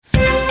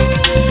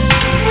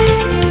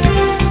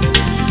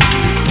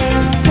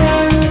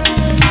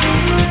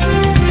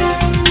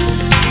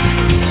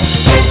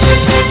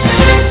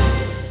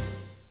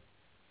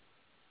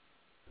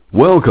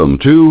Welcome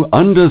to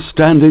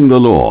Understanding the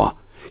Law.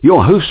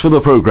 Your host for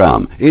the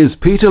program is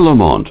Peter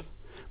Lamont.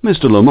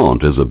 Mr.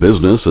 Lamont is a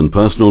business and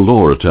personal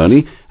law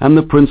attorney and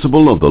the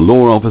principal of the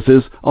law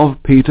offices of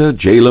Peter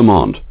J.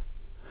 Lamont.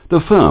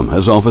 The firm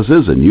has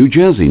offices in New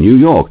Jersey, New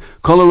York,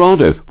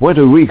 Colorado,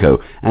 Puerto Rico,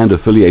 and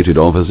affiliated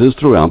offices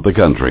throughout the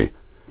country.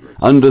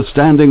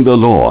 Understanding the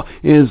Law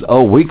is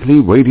a weekly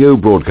radio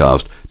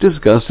broadcast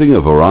discussing a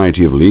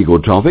variety of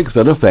legal topics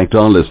that affect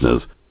our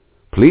listeners.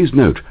 Please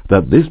note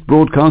that this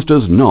broadcast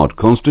does not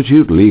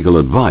constitute legal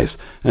advice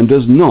and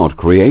does not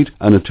create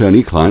an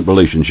attorney-client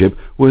relationship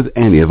with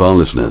any of our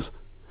listeners.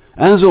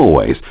 As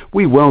always,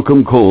 we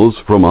welcome calls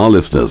from our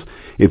listeners.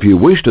 If you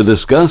wish to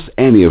discuss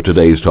any of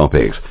today's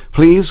topics,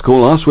 please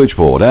call our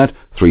switchboard at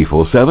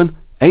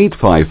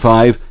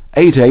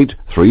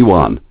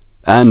 347-855-8831.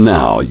 And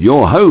now,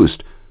 your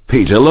host,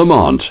 Peter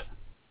Lamont.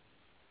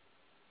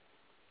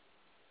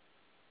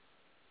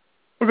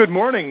 Well, good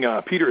morning.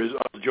 Peter is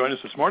joining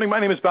us this morning.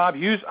 My name is Bob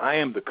Hughes. I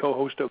am the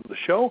co-host of the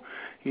show.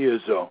 He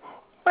is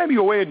maybe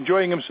away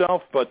enjoying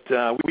himself, but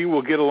we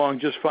will get along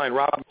just fine.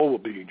 Rob will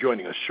be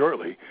joining us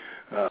shortly.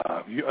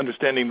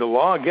 Understanding the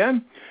Law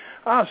again,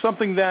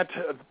 something that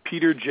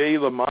Peter J.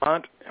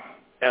 Lamont,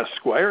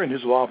 Esquire, and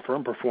his law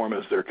firm perform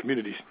as their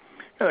community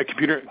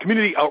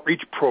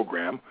outreach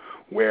program,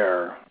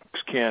 where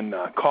can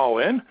call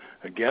in.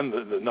 Again,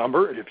 the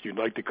number, if you'd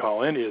like to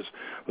call in, is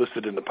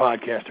listed in the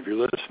podcast if you're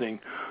listening.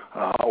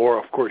 Or,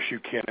 of course, you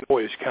can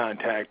always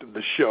contact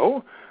the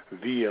show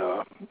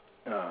via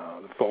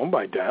the phone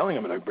by dialing.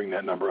 I'm going to bring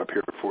that number up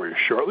here for you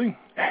shortly.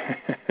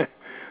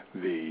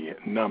 The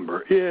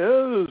number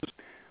is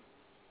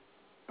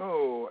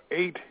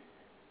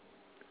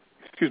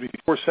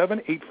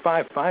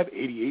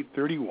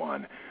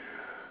 47855-8831.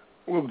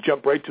 We'll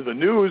jump right to the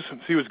news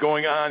and see what's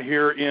going on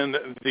here in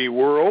the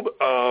world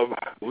of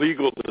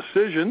legal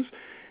decisions.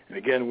 And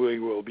again, we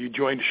will be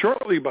joined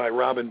shortly by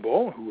Robin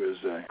Bull, who is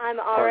I'm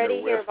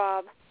already here,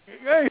 Bob.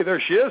 Hey, there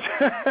she is.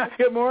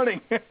 Good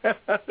morning.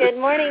 Good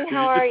morning.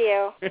 How are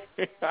you?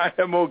 I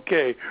am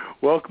okay.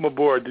 Welcome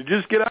aboard. Did you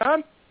just get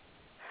on?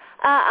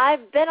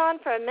 I've been on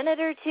for a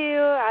minute or two.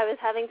 I was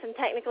having some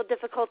technical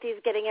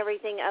difficulties getting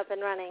everything up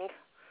and running.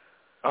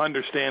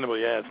 Understandable,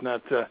 yeah. It's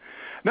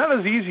not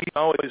as easy as it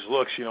always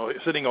looks. You know,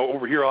 sitting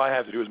over here, all I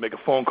have to do is make a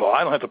phone call.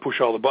 I don't have to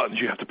push all the buttons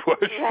you have to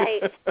push.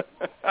 Right.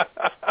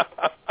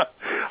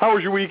 How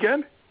was your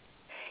weekend?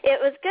 It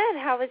was good.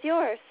 How was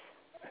yours?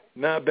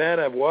 Not bad.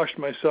 I've washed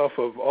myself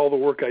of all the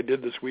work I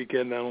did this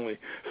weekend, not only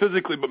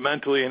physically but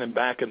mentally, and I'm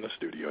back in the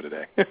studio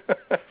today.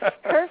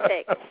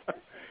 Perfect.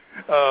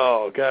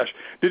 Oh, gosh.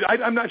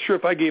 I'm not sure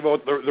if I gave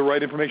out the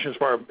right information as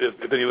far as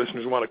if any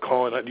listeners want to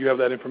call in. Do you have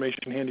that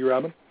information handy,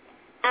 Robin?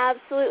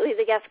 Absolutely.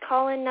 The guest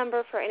call-in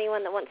number for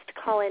anyone that wants to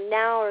call in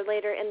now or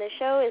later in the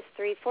show is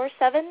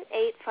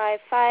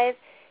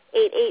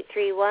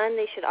 347-855-8831.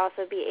 They should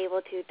also be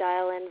able to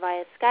dial in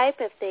via Skype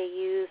if they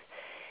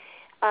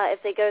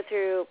go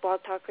through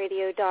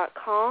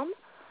blogtalkradio.com.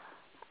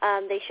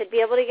 They should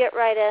be able to get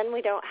right in.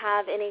 We don't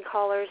have any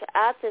callers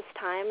at this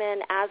time,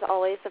 and as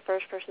always, the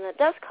first person that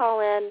does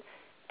call in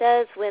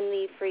does win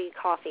the free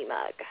coffee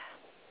mug.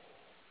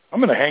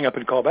 I'm going to hang up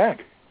and call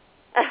back.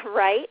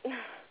 Right.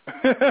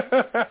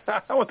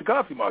 I want the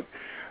coffee mug.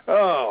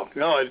 Oh,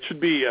 no, it should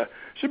be an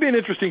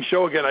interesting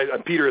show. Again,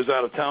 Peter is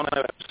out of town,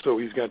 so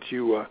he's got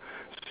you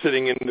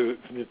sitting in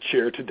the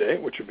chair today,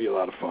 which would be a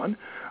lot of fun.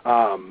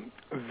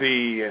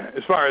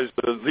 As far as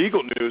the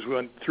legal news, we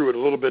went through it a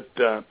little bit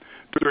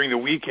during the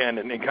weekend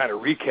and kind of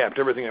recapped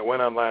everything that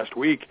went on last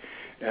week.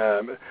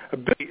 A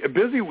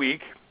busy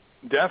week,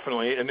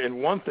 definitely,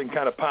 and one thing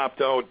kind of popped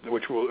out,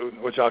 which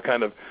I'll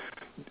kind of,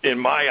 in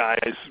my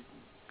eyes,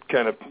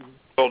 kind of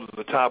to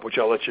the top, which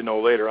I'll let you know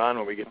later on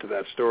when we get to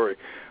that story.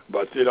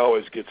 But it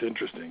always gets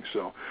interesting.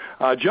 So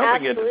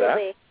jumping into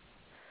that.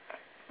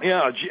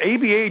 Yeah,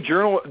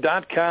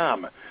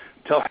 ABAjournal.com.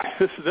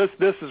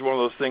 This is one of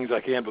those things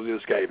I can't believe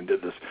this guy even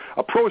did this.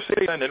 A pro se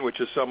defendant, which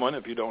is someone,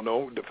 if you don't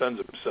know,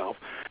 defends himself,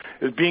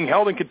 is being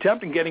held in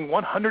contempt and getting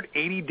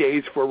 180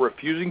 days for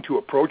refusing to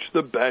approach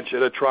the bench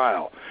at a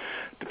trial.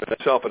 Defended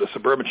himself at a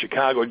suburban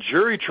Chicago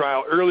jury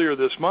trial earlier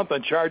this month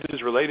on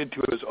charges related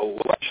to his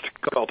alleged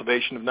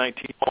cultivation of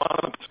 19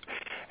 months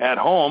at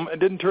home, and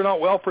didn't turn out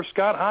well for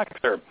Scott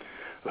Hockster.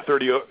 The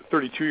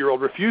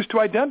 32-year-old refused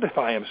to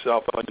identify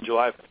himself on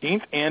July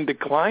 15th and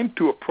declined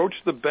to approach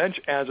the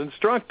bench as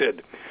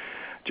instructed.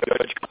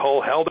 Judge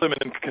Cole held him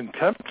in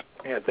contempt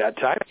at that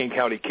time, King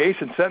County case,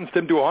 and sentenced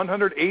him to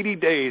 180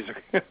 days,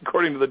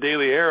 according to the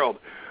Daily Herald.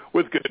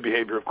 With good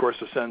behavior, of course,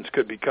 the sentence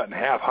could be cut in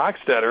half.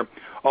 Hochstetter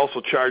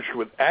also charged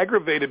with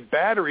aggravated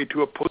battery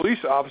to a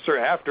police officer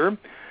after, a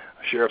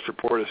sheriff's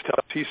report is telling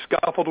us, he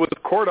scuffled with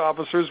court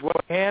officers while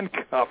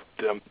handcuffed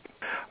him.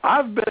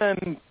 I've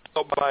been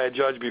told by a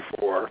judge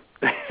before.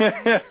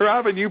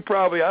 Robin, you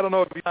probably, I don't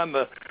know if you're on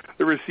the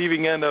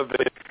receiving end of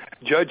it.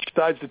 Judge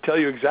decides to tell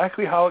you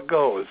exactly how it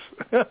goes.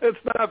 It's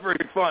not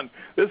very fun.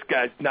 This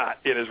guy's not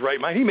in his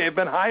right mind. He may have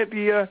been high at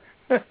the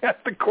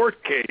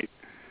court case.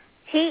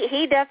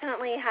 He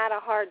definitely had a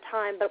hard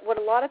time, but what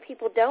a lot of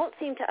people don't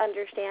seem to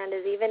understand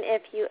is even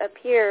if you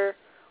appear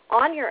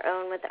on your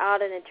own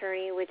without an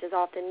attorney, which is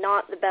often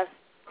not the best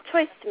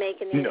choice to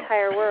make in the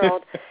entire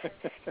world,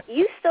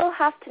 you still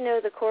have to know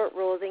the court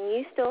rules, and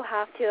you still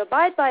have to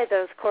abide by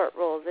those court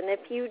rules. And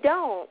if you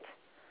don't,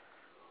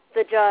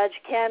 the judge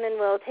can and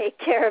will take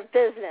care of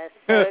business.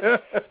 So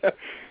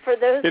for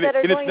those that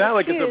are going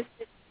to choose...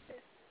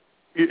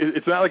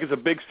 It's not like it's a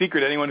big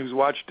secret. Anyone who's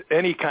watched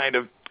any kind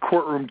of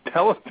courtroom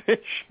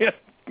television,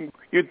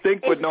 you'd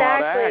think would know how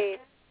to act.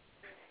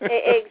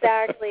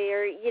 Exactly.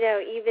 Or,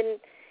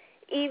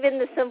 even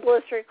the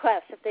simplest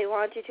request, if they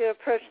want you to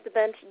approach the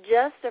bench,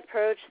 just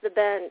approach the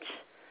bench.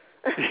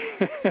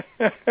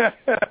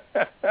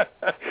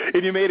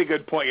 And you made a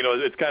good point.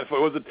 It's kind of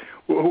funny.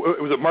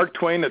 Was it Mark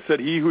Twain that said,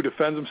 "He who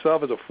defends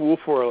himself is a fool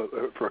for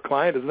a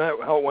client"? Isn't that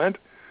how it went?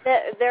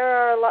 There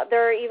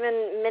are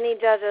even many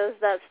judges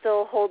that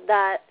still hold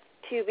that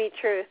to be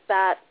truth,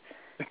 that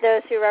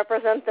those who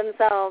represent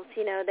themselves,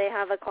 they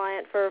have a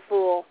client for a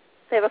fool.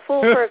 They have a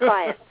fool for a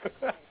client.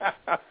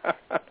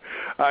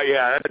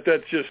 Yeah,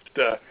 that's just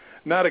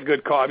not a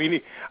good call. I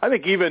mean, I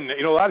think even,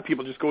 a lot of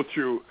people just go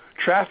through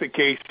traffic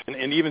cases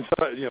and even,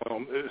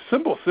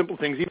 simple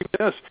things, even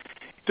this,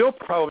 still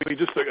probably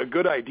just a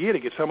good idea to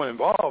get someone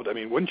involved. I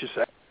mean, wouldn't you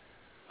say?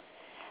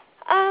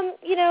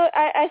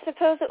 I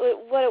suppose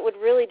what it would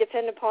really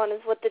depend upon is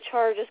what the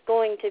charge is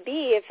going to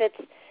be. If it's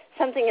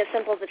something as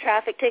simple as a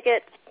traffic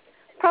ticket,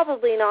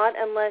 probably not,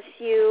 unless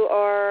you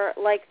are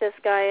like this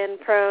guy and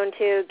prone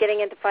to getting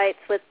into fights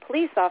with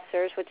police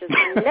officers, which is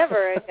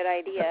never a good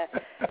idea.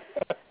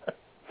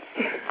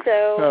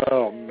 So.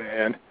 Oh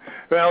man.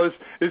 Well,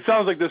 it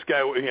sounds like this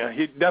guy.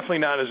 He's definitely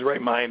not in his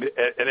right mind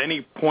at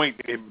any point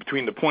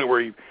between the point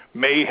where he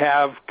may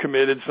have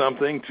committed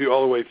something to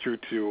all the way through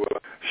to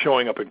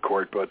showing up in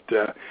court. But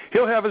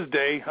he'll have his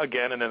day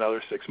again in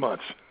another 6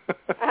 months.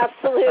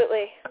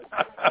 Absolutely.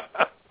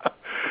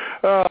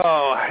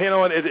 Oh, you know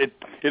what? It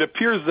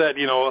appears that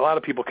a lot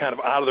of people kind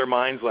of out of their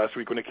minds last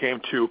week when it came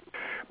to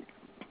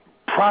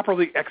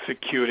properly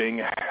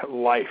executing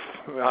life.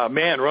 A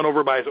man run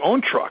over by his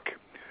own truck.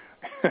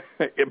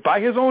 By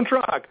his own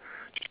truck.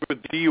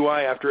 With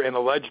DUI after an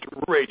alleged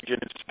rage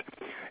incident.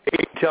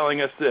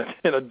 Telling us that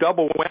in a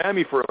double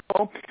whammy for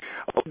him,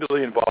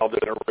 allegedly involved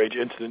in a rage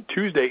incident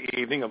Tuesday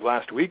evening of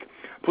last week.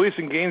 Police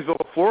in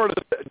Gainesville, Florida,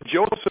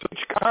 Joseph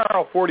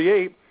Carl,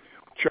 48,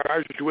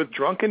 charged with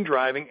drunken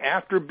driving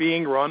after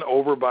being run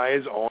over by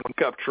his own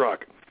pickup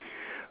truck.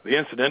 The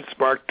incident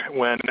sparked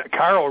when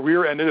Carl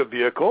rear-ended a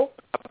vehicle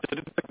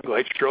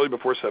shortly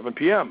before 7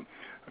 p.m.,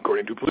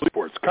 according to police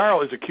reports.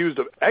 Carl is accused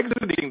of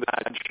exiting the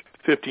Dodge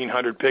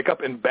 1500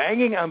 pickup and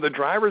banging on the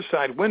driver's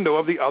side window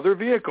of the other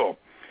vehicle.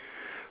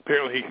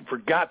 Apparently, he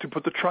forgot to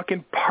put the truck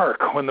in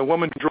park. When the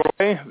woman drove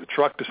away, the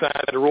truck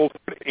decided to roll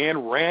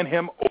and ran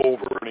him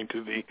over, according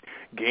to the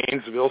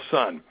Gainesville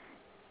Sun.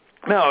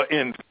 Now,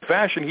 in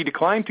fashion, he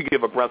declined to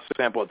give a breath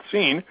sample at the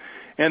scene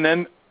and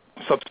then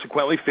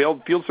subsequently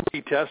failed field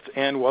sobriety tests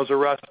and was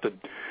arrested.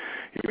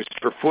 He was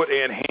for foot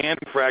and hand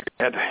fracture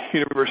at the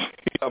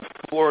University of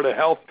Florida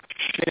Health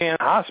Shannon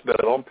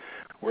Hospital,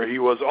 where he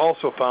was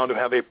also found to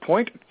have a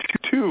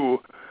 0.2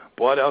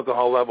 blood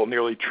alcohol level,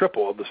 nearly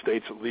triple the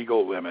state's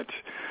legal limit.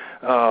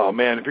 Oh,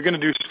 man, if you're going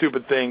to do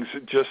stupid things,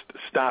 just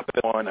stop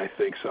at one, I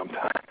think,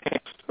 sometimes.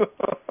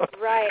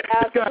 Right,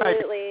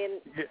 absolutely.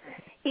 And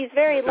he's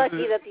very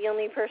lucky that the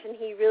only person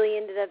he really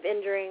ended up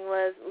injuring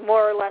was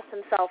more or less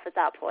himself at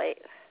that point.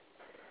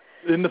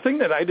 And the thing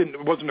that I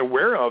wasn't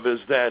aware of is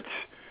that,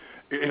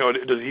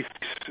 does he,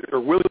 or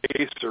will he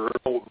face, or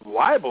how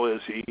liable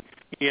is he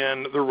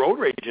in the road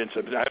rage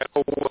incident? I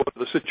don't know what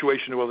the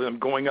situation was him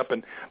going up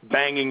and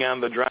banging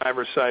on the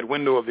driver's side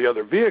window of the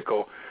other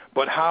vehicle,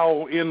 but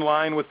how in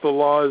line with the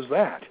law is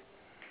that?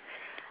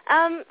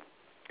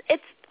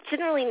 It's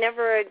generally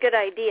never a good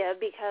idea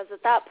because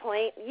at that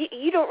point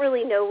you don't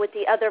really know what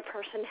the other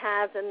person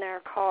has in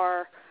their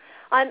car.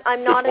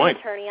 I'm not an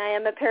attorney. I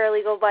am a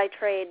paralegal by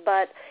trade,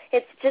 but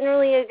it's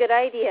generally a good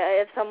idea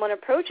if someone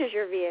approaches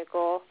your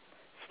vehicle,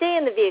 stay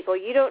in the vehicle.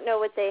 You don't know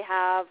what they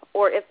have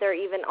or if they're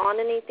even on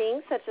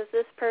anything, such as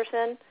this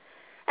person.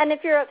 And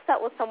if you're upset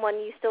with someone,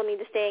 you still need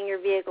to stay in your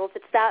vehicle. If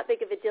it's that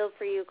big of a deal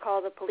for you,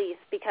 call the police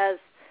because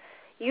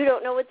you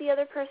don't know what the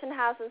other person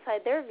has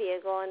inside their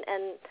vehicle.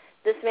 And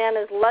this man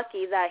is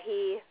lucky that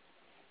he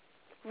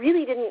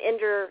really didn't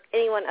injure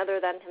anyone other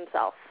than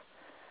himself.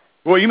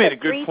 Well, you made a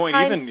good point.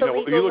 Even you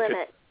look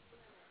limit.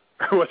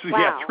 at wow.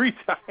 Yeah, 3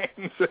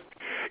 times.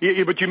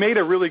 But you made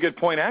a really good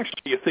point.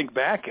 Actually, you think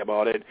back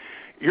about it.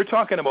 You're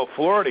talking about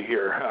Florida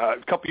here. A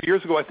couple of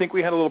years ago, I think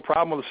we had a little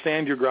problem with the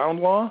stand your ground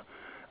law.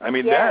 I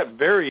mean, that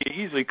very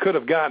easily could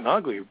have gotten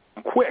ugly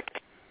quick.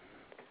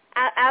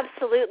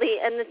 Absolutely.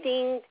 And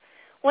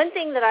one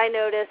thing that I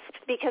noticed,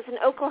 because in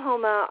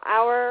Oklahoma,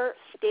 our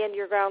stand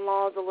your ground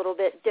law is a little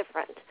bit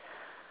different.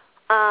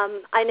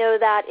 I know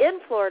that in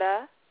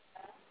Florida,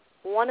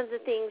 one of the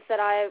things that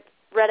I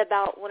read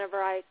about whenever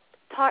I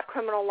taught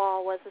criminal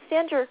law was the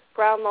stand your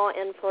ground law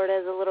in Florida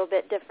is a little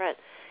bit different.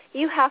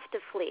 You have to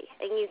flee,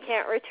 and you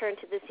can't return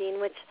to the scene,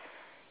 which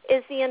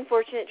is the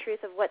unfortunate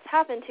truth of what's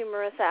happened to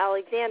Marissa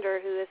Alexander,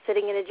 who is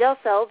sitting in a jail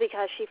cell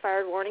because she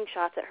fired warning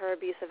shots at her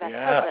abusive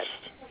ex-husband.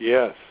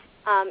 Yes.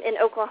 In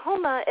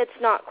Oklahoma, it's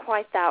not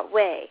quite that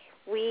way.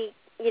 We,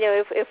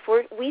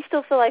 if we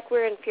still feel like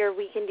we're in fear,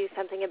 we can do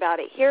something about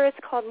it. Here, it's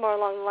called more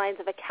along the lines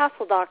of a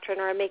castle doctrine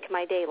or a make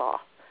my day law.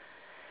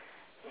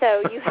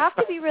 So you have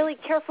to be really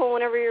careful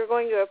whenever you're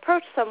going to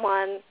approach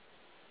someone,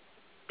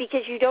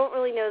 because you don't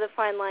really know the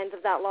fine lines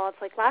of that law.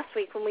 It's like last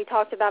week when we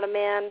talked about a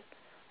man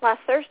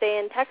last Thursday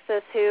in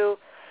Texas who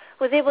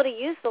was able to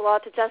use the law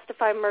to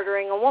justify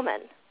murdering a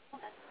woman.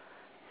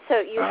 So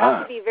you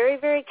have to be very,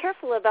 very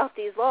careful about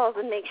these laws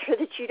and make sure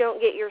that you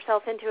don't get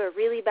yourself into a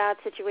really bad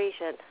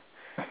situation.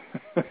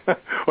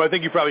 Well, I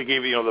think you probably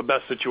gave, the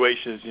best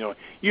situation is,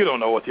 you don't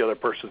know what the other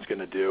person's going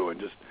to do, and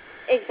just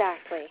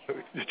exactly.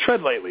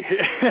 Tread lightly.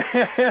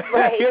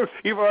 Right.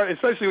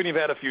 Especially when you've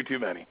had a few too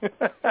many.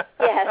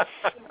 Yes.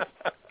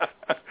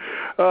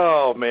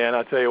 Oh, man,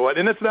 I'll tell you what.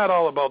 And it's not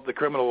all about the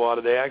criminal law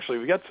today, actually.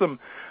 We got some,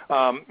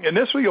 and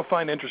this one you'll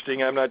find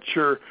interesting. I'm not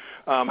sure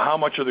how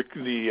much of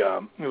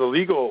the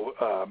legal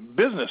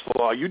business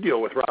law you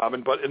deal with,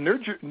 Robin, but the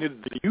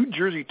New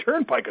Jersey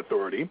Turnpike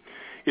Authority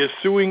is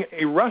suing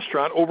a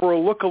restaurant over a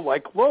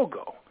look-alike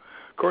logo.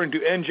 According to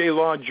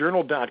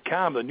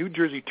NJLawJournal.com, the New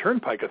Jersey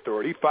Turnpike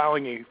Authority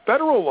filing a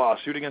federal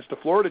lawsuit against a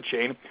Florida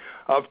chain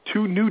of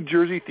two New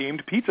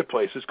Jersey-themed pizza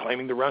places,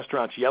 claiming the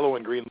restaurant's yellow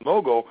and green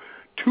logo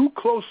too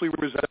closely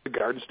resembles the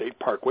Garden State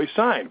Parkway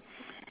sign,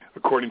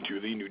 according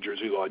to the New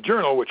Jersey Law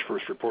Journal, which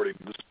first reported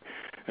this.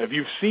 If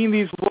you've seen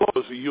these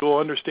logos, you'll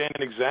understand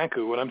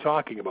exactly what I'm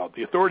talking about.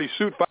 The authority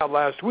suit filed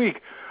last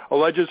week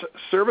alleges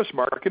service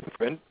market,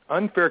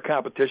 unfair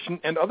competition,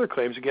 and other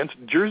claims against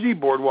Jersey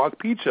Boardwalk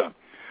Pizza.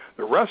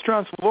 The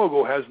restaurant's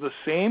logo has the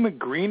same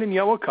green and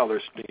yellow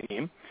color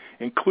scheme,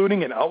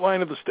 including an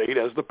outline of the state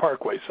as the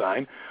Parkway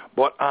sign,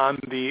 but on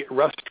the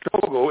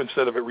restaurant logo,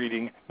 instead of it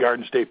reading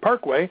Garden State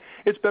Parkway,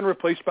 it's been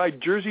replaced by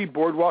Jersey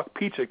Boardwalk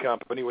Pizza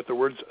Company with the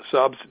words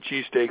subs,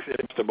 cheesesteaks,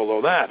 and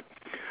below that.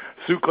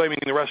 Suit claiming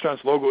the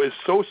restaurant's logo is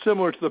so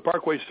similar to the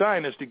Parkway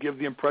sign as to give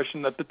the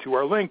impression that the two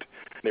are linked.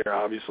 They're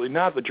obviously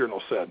not, the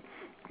Journal said.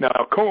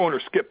 Now, co-owner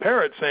Skip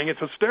Parrott saying it's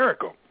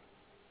hysterical.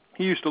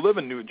 He used to live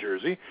in New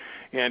Jersey,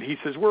 and he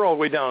says, we're all the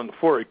way down in the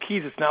Florida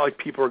Keys. It's not like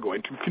people are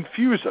going to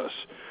confuse us.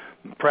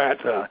 Pratt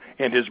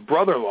and his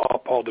brother-in-law,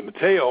 Paul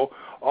DiMatteo,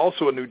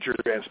 also a New Jersey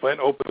transplant,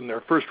 opened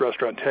their first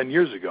restaurant 10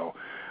 years ago.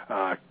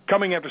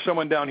 Coming after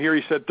someone down here,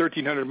 he said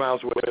 1,300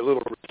 miles away, a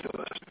little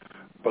ridiculous.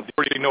 But the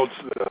authority notes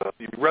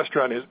the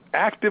restaurant is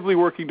actively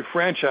working to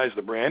franchise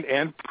the brand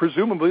and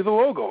presumably the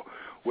logo,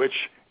 which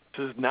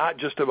is not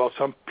just about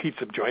some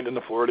pizza joint in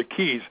the Florida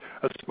Keys,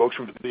 a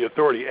spokesman for the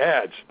authority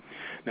adds.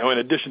 Now, in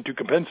addition to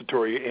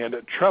compensatory and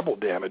treble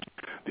damage,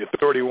 the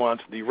authority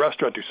wants the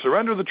restaurant to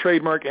surrender the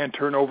trademark and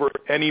turn over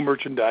any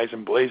merchandise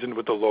emblazoned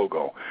with the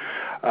logo.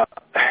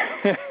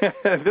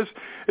 This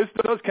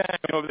does kind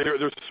of,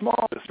 there's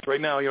small right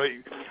now.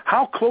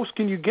 How close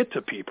can you get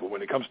to people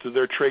when it comes to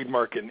their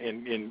trademark and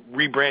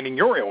rebranding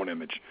your own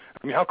image?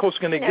 I mean, how close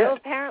can they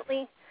get?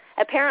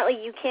 Apparently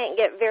you can't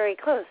get very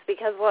close,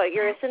 because what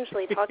you're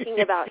essentially talking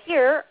about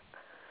here,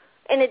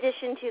 in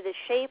addition to the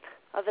shape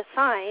of a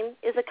sign,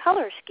 is a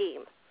color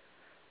scheme.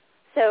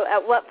 So at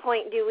what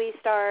point do we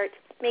start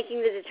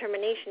making the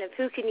determination of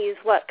who can use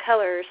what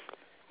colors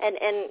and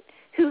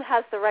who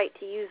has the right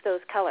to use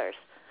those colors?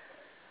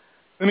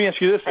 Let me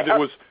ask you this.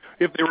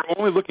 If they were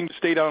only looking to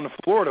stay down in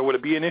Florida, would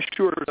it be an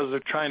issue, or as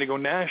they're trying to go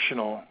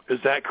national, does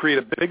that create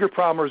a bigger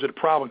problem, or is it a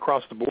problem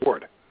across the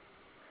board?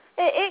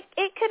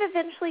 It could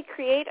eventually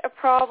create a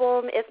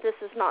problem if this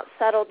is not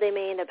settled. They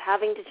may end up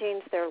having to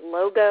change their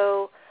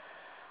logo.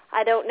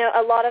 I don't know.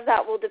 A lot of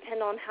that will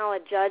depend on how a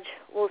judge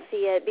will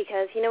see it,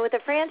 because, with a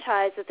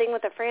franchise, the thing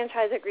with a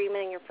franchise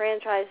agreement and your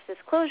franchise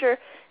disclosure,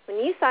 when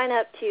you sign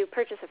up to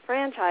purchase a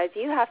franchise,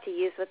 you have to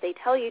use what they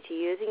tell you to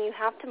use, and you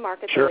have to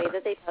market the way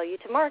that they tell you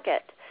to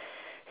market.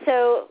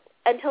 So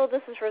until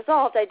this is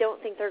resolved, I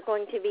don't think they're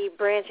going to be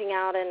branching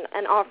out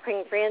and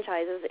offering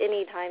franchises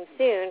anytime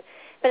soon.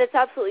 But it's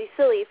absolutely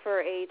silly for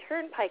a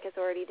Turnpike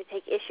Authority to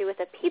take issue with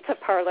a pizza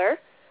parlor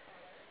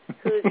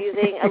who's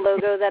using a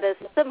logo that is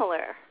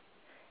similar.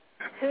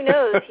 Who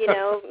knows,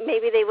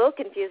 maybe they will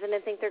confuse them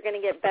and think they're going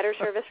to get better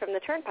service from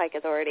the Turnpike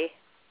Authority.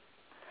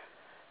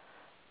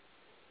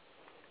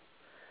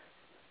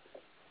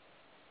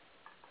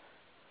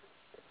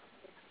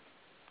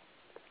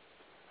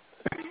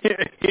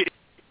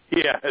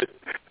 Yeah,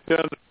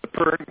 the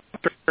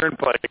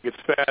Turnpike gets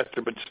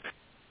faster, but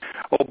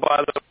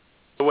by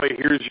the way,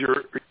 here's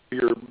your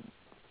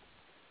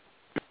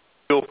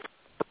bill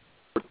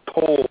for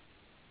tolls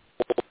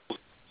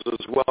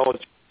as well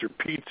as your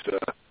pizza.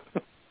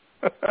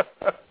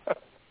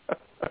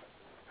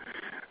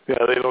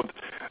 Yeah,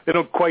 they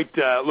don't quite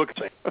look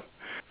the same.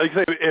 Like I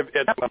say,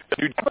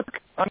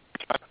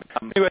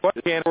 anyway,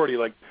 can't already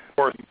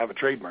or have a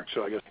trademark.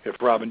 So I guess if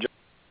Robin is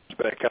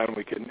back on,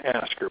 we can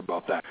ask her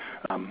about that.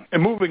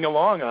 And moving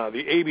along,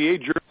 the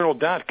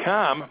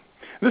ABAjournal.com.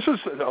 This is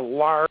a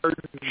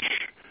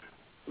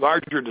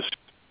larger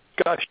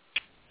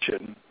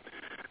discussion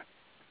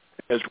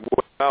as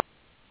well.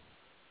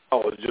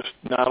 It's just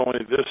not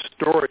only this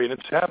story, and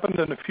it's happened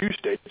in a few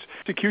states.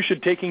 Execution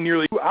taking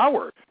nearly 2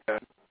 hours.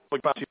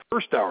 Like the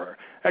first hour.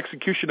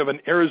 Execution of an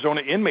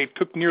Arizona inmate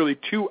took nearly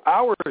 2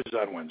 hours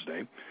on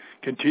Wednesday,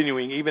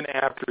 continuing even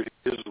after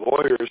his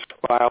lawyers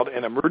filed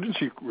an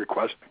emergency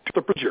request to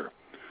the procedure.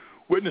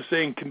 Witness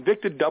saying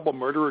convicted double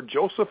murderer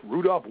Joseph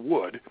Rudolph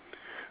Wood,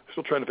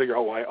 still trying to figure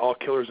out why all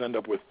killers end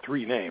up with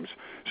 3 names,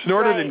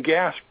 snorted and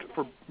gasped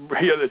for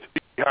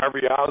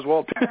Harvey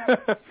Oswald.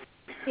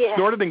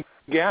 Snorted and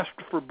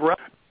gasped for breath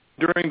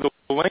during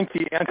the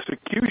lengthy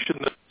execution.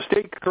 The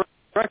state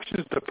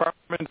corrections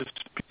department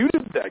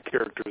disputed that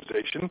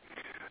characterization,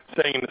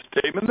 saying in a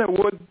statement that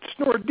Wood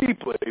snored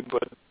deeply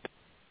but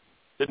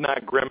did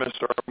not grimace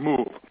or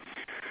move.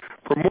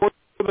 For more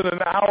than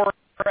an hour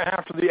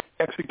after the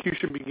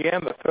execution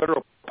began, the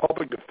federal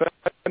public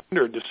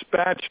defender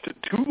dispatched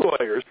 2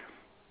 lawyers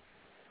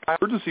an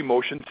emergency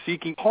motion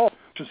seeking halt.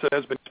 She said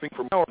has been speaking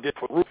for more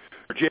different.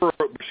 She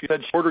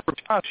said she ordered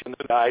and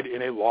died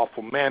in a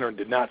lawful manner and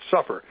did not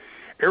suffer.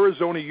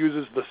 Arizona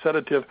uses the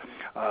sedative,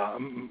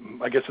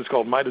 I guess it's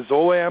called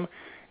midazolam,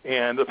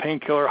 and the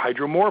painkiller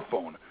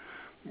hydromorphone,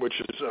 which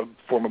is a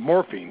form of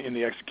morphine in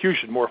the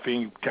execution.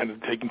 Morphine kind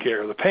of taking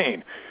care of the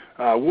pain.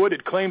 Wood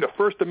had claimed a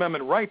First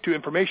Amendment right to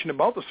information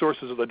about the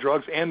sources of the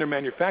drugs and their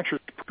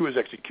manufacturers to his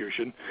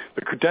execution,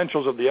 the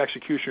credentials of the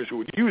executioners who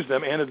would use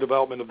them, and the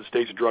development of the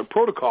state's drug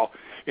protocol.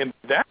 In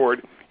that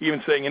word,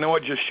 even saying, you know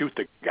what, just shoot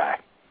the guy,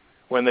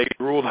 when they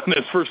ruled on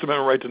his First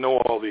Amendment right to know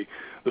all the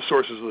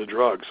sources of the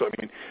drugs. So, I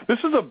mean, this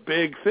is a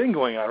big thing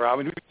going on, Rob.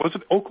 I mean, was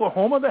it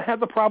Oklahoma that had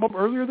the problem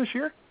earlier this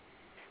year?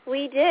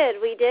 We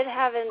did. We did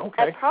have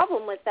a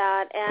problem with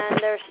that, and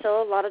there's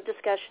still a lot of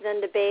discussion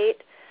and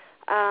debate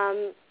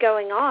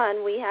going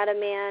on. We had a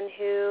man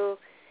who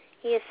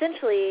he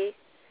essentially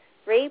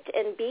raped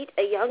and beat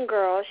a young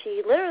girl.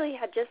 She literally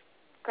had just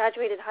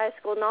graduated high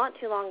school not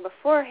too long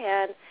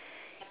beforehand.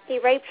 He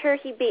raped her,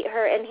 he beat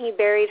her, and he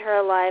buried her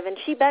alive, and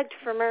she begged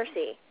for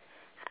mercy.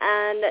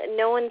 And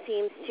no one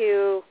seems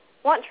to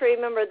want to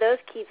remember those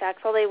key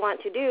facts. All they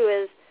want to do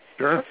is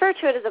refer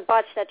to it as a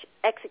botched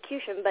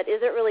execution, but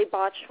is it really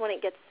botched when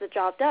it gets the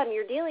job done?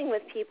 You're dealing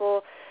with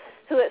people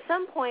who at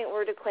some point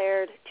were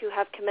declared to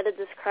have committed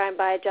this crime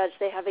by a judge.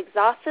 They have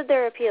exhausted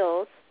their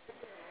appeals.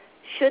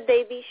 Should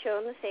they be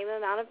shown the same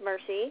amount of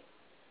mercy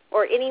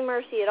or any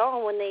mercy at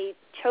all when they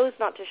chose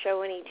not to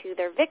show any to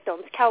their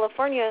victims?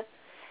 California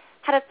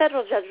had a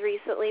federal judge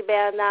recently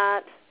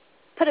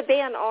put a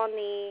ban on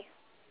the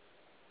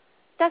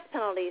death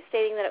penalty,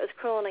 stating that it was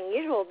cruel and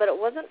unusual, but it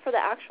wasn't for the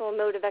actual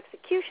mode of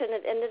execution.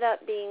 It ended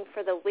up being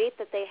for the wait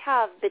that they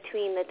have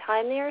between the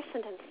time they are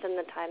sentenced and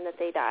the time that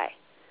they die.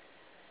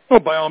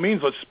 Well, by all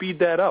means, let's speed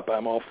that up.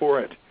 I'm all for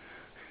it.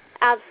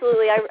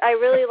 Absolutely. I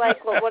really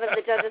like what one of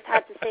the judges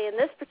had to say in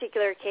this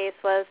particular case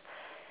was,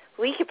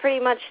 we could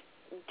pretty much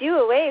do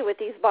away with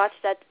these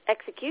botched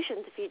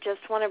executions if you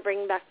just want to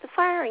bring back the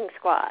firing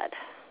squad.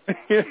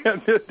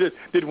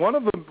 Did one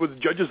of the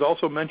judges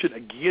also mention a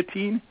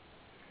guillotine?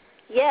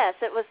 Yes,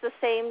 it was the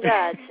same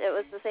judge.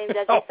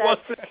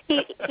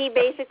 He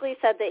basically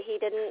said that he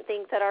didn't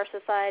think that our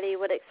society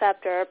would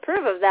accept or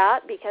approve of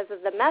that because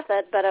of the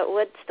method, but it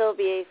would still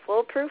be a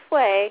foolproof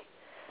way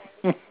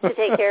to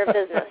take care of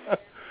business.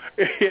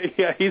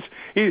 Yeah,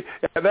 he's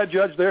that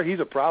judge there. He's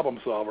a problem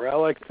solver. I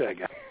like that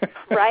guy.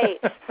 Right.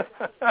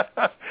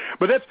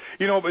 But that's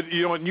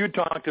when you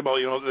talked about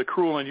the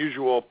cruel and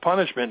unusual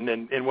punishment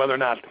and whether or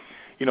not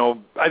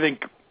I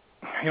think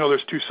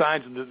there's 2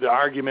 sides of the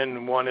argument,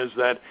 and one is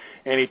that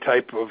any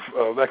type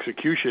of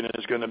execution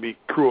is going to be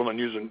cruel and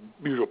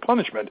unusual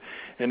punishment,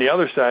 and the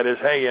other side is,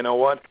 hey, you know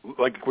what?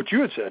 Like what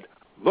you had said,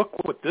 look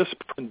what this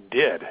person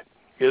did.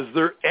 Is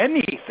there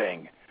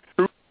anything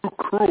too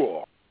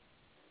cruel?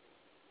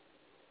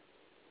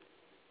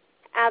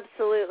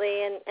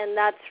 Absolutely, and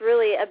that's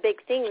really a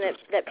big thing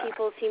that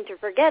people seem to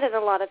forget, and a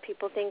lot of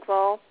people think,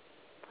 well,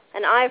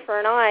 an eye for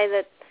an eye,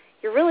 that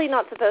you're really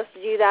not supposed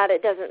to do that.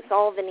 It doesn't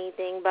solve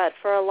anything, but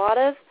for a lot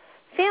of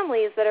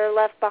families that are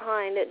left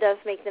behind, it does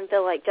make them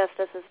feel like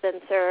justice has been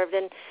served,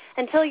 and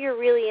until you're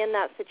really in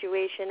that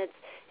situation,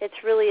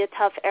 it's really a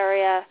tough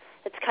area.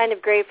 It's kind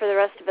of great for the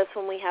rest of us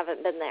when we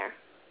haven't been there.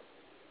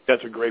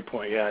 That's a great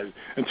point, yeah.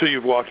 Until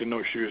you've walked in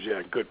those shoes,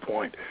 yeah, good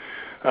point.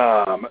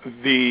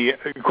 The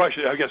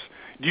question, I guess,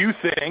 do you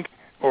think,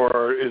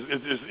 or is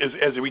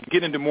as we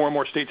get into more and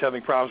more states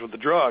having problems with the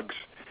drugs,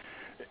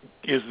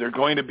 is there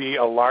going to be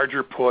a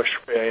larger push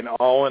for an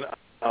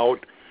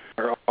all-out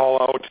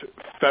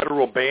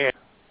federal ban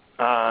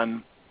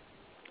on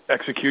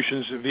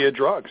executions via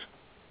drugs?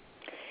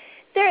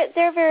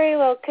 There very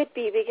well could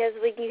be, because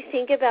when you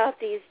think about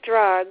these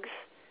drugs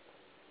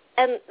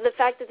and the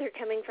fact that they're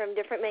coming from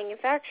different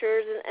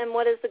manufacturers, and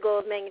what is the goal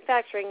of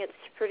manufacturing? It's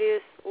to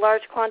produce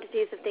large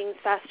quantities of things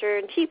faster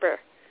and cheaper.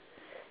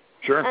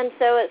 Sure. And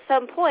so at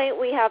some point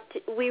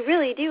we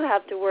really do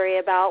have to worry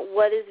about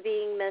what is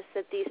being missed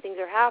that these things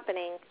are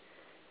happening,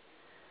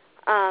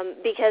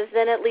 because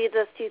then it leads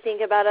us to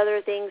think about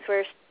other things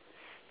where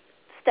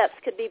steps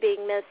could be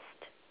being missed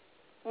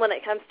when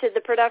it comes to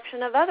the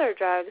production of other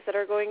drugs that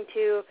are going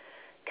to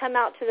come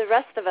out to the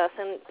rest of us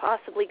and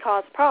possibly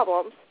cause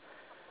problems.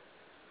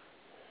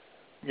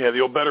 Yeah, the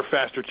old better,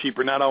 faster,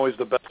 cheaper, not always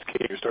the best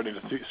case. You're starting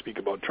to speak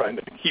about trying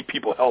to keep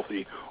people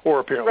healthy or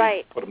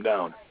apparently put them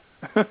down.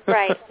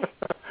 Right.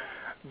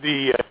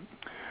 The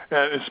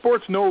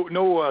sports,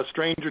 no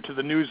stranger to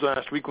the news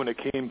last week when it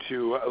came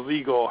to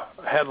illegal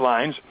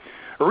headlines.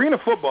 Arena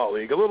Football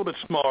League, a little bit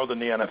smaller than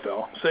the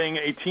NFL, saying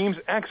a team's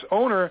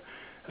ex-owner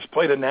has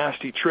played a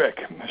nasty trick.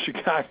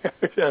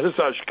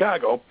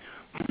 Chicago,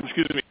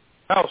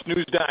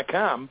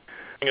 HouseNews.com,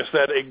 is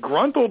that a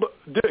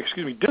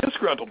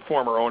disgruntled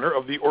former owner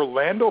of the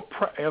Orlando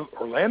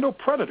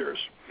Predators.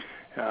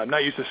 I'm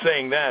not used to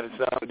saying that. It's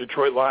the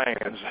Detroit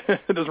Lions.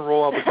 It doesn't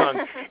roll off the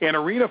tongue. An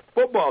Arena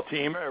Football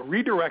team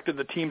redirected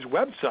the team's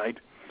website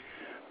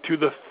to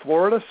the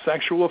Florida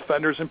Sexual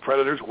Offenders and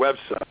Predators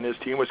website, and his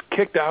team was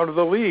kicked out of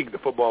the league, the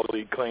Football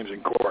League claims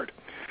in court.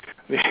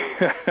 The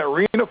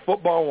Arena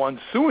Football won,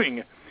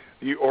 suing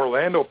the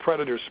Orlando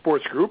Predators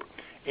Sports Group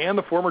and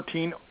the former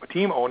team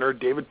owner,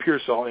 David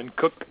Pearsall, in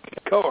Cook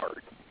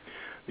County.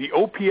 The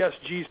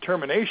OPSG's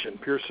termination,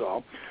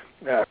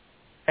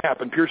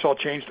 happened. Pearsall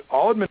changed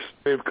all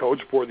administrative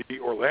codes for the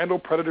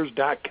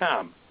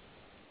OrlandoPredators.com,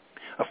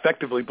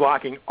 effectively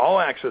blocking all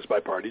access by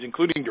parties,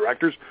 including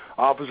directors,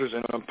 officers,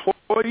 and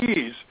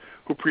employees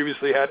who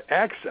previously had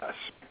access,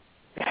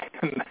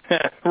 and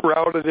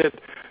routed it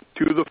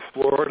to the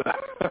Florida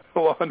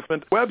law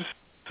enforcement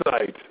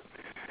website.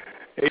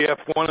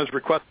 AF1 has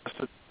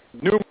requested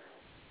new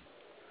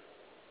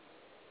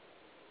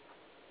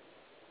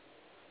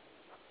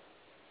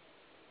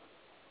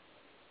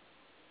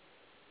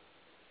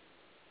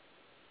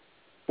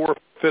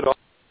forfeit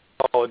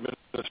all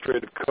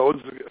administrative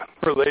codes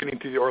relating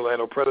to the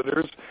Orlando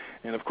Predators,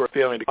 and of course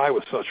failing to comply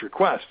with such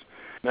requests.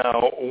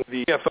 Now,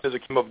 the NFL is a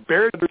game of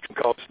bear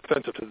called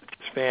offensive to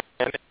its fan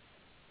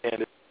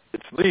and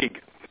its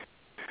league.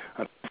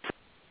 On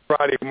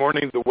Friday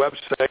morning, the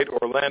website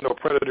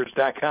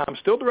OrlandoPredators.com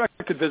still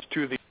directed visits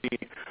to the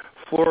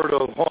Florida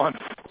Law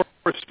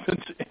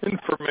Enforcement's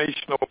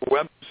informational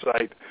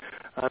website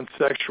on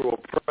sexual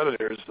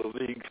predators, the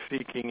league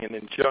seeking an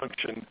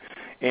injunction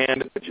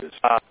and images.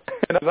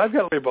 And I've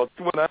got to worry about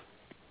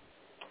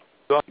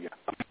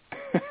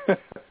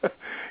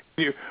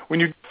when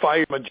you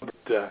fire a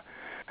job,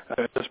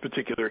 in this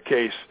particular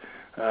case,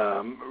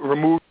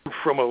 removed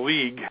from a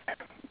league,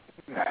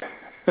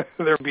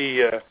 there'll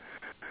be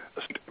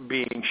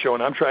being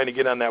shown. I'm trying to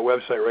get on that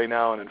website right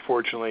now, and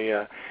unfortunately,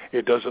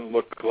 it doesn't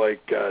look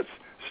like it's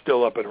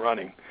still up and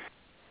running.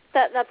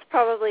 That's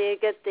probably a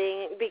good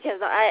thing,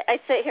 because I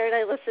sit here and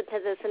I listen to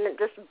this, and it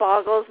just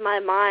boggles my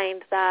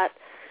mind that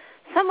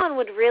someone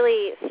would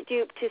really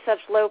stoop to such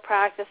low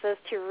practices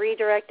to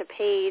redirect a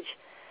page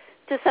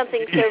to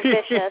something so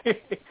vicious.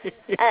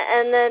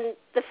 And then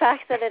the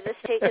fact that it has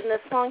taken this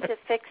long to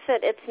fix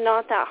it, it's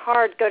not that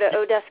hard. Go to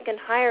Odesk and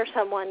hire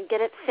someone. Get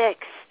it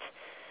fixed.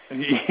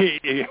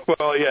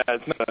 Well, yeah,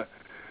 it's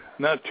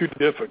not too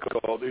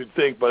difficult, you'd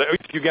think, but at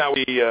least you got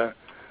the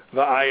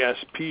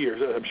ISP, or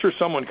I'm sure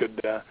someone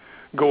could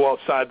go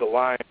outside the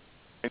lines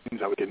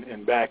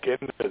and back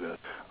into this.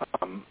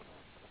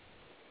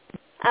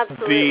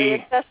 Absolutely,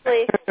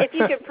 especially if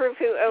you could prove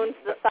who owns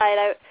the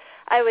site.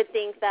 I would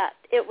think that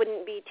it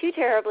wouldn't be too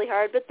terribly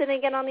hard, but then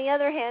again, on the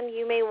other hand,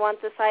 you may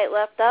want the site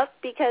left up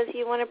because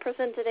you want to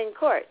present it in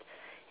court.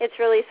 It's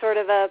really sort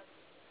of a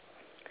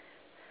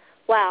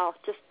wow,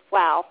 just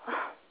wow.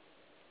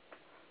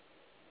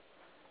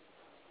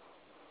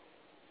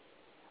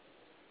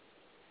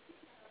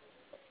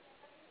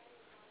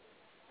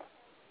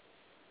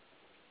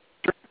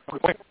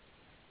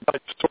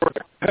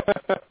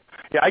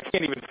 Yeah, I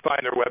can't even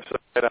find their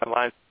website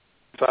online,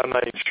 so I'm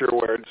not even sure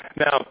where it's.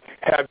 Now,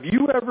 have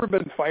you ever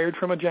been fired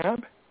from a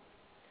job?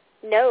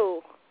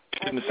 No.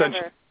 In the sense,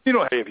 you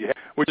don't have,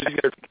 which is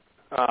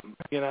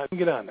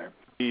get on there.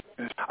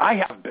 I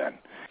have been,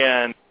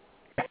 and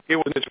it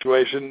was a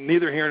situation,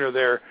 neither here nor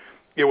there.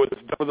 It was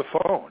over the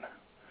phone.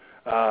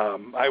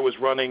 I was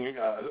running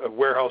a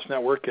warehouse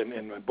network,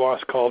 and my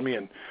boss called me,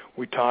 and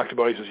we talked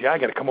about it. He says, yeah, I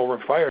got to come over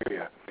and fire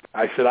you.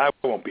 I said, I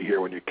won't be here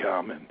when you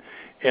come.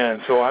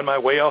 And so on my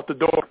way out the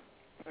door,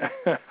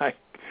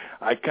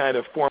 I kind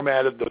of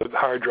formatted the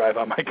hard drive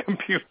on my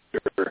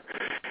computer.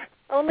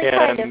 Only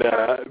kind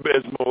of.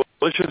 As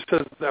malicious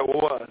as that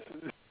was,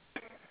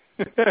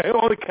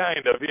 only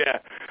kind of, yeah.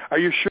 Are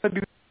you sure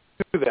to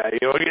do that?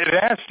 You know, it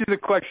asks you the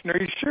question, are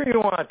you sure you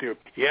want to?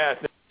 Yeah,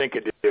 I think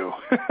I do.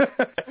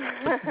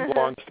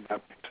 Long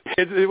step.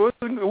 It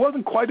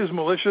wasn't quite as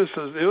malicious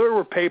as there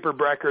were paper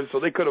records, so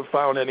they could have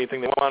found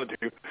anything they wanted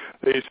to.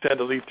 They just had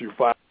to leaf through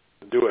files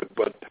to do it.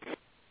 But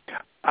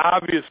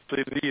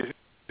obviously,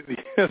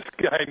 this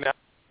guy not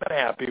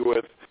happy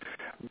with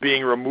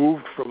being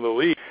removed from the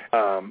league.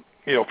 From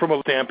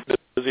a standpoint,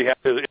 does he have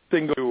his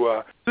thing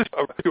to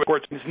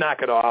courts and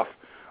knock it off,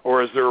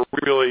 or is there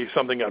really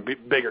something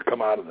bigger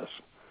come out of this?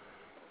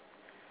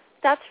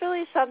 That's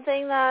really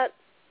something that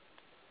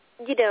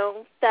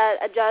that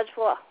a judge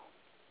will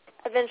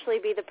eventually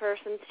be the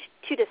person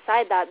to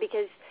decide that,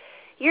 because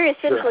you're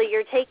essentially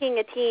you're taking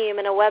a team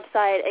and a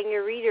website and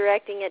you're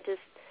redirecting it to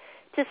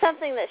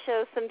something that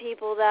shows some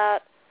people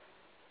that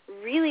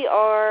really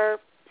are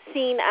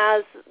seen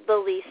as the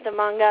least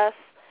among us.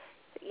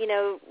 You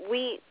know,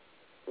 we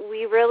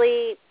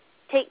really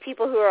take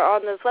people who are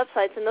on those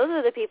websites, and those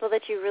are the people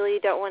that you really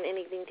don't want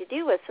anything to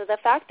do with. So the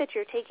fact that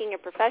you're taking a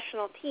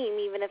professional team,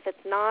 even if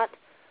it's not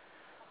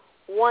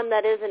one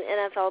that is an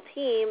NFL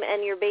team,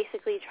 and you're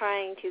basically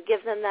trying to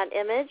give them that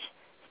image,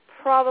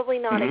 it's probably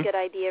not a good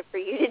idea for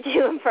you to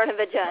do in front of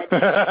a judge.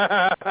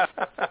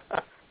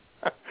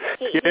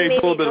 He may be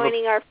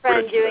joining our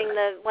friend doing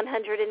the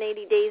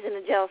 180 days in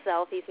a jail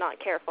cell if he's not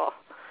careful.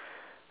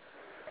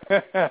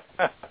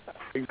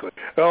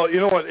 Well, you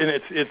know what, and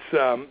it's you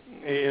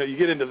know, you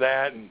get into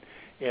that and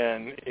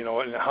you know,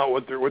 and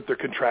what their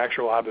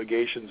contractual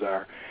obligations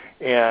are.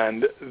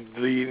 And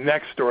the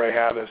next story I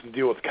have has to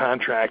deal with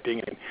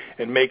contracting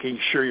and making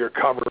sure you're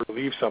covered to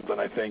leave something,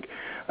 I think.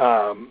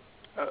 A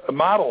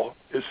model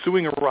is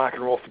suing a rock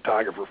and roll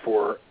photographer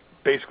for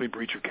basically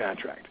breach of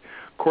contract.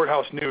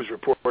 Courthouse News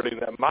reporting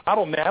that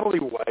model Natalie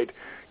White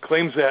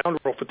claims that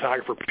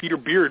photographer Peter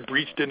Beard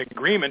breached an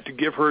agreement to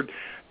give her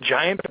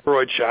giant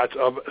Polaroid shots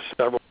of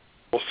several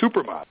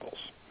supermodels.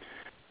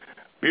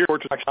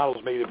 Beard,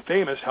 models made him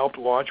famous, helped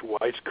launch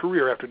White's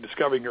career after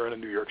discovering her in a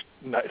New York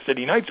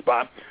City night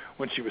spot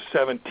when she was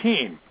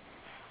 17.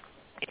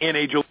 In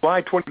a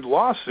July 20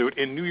 lawsuit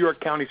in New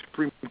York County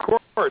Supreme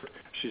Court,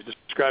 she's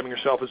describing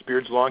herself as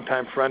Beard's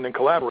longtime friend and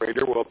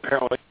collaborator. Well,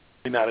 apparently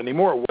not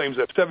anymore. Claims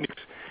that 70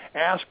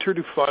 asked her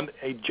to fund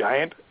a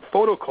giant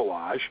photo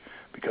collage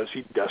because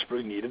he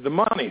desperately needed the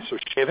money. So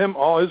she gave him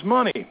all his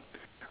money.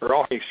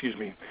 She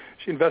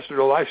invested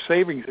her life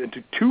savings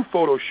into 2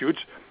 photo shoots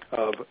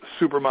of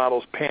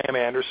supermodels Pam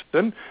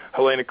Anderson,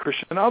 Helena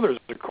Christian, and others,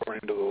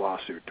 according to the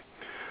lawsuit.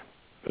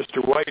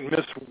 Mr.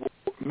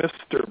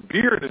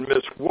 Beard and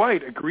Miss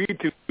White agreed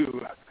to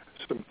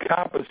some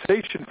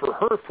compensation for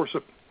her for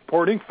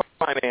supporting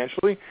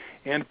financially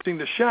and putting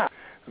the shot.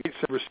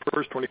 December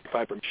 1st,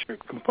 25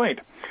 complaint.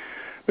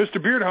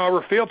 Mr. Beard,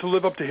 however, failed to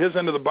live up to his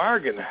end of the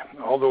bargain.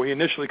 Although he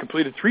initially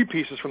completed 3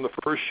 pieces from the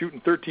first shoot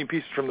and 13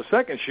 pieces from the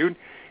second shoot,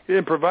 he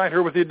didn't provide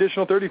her with the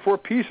additional 34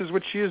 pieces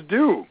which she is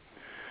due.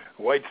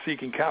 White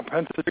seeking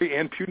compensatory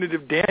and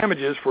punitive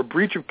damages for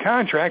breach of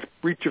contract,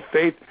 breach of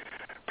faith,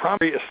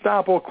 property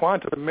estoppel,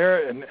 quantum of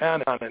merit, and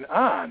on and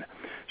on.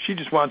 She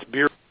just wants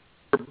Beard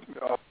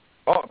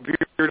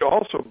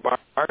also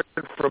barred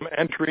from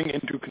entering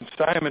into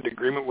consignment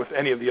agreement with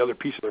any of the other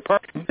pieces of the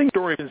party. The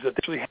story is that they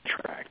actually had a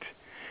contract.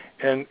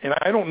 And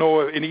I don't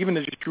know, and even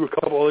as you threw a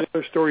couple of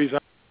other stories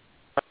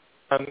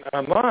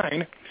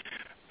online,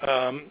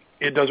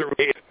 it doesn't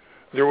really,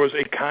 there was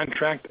a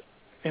contract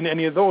in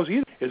any of those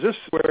either. Is this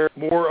where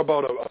more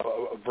about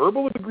a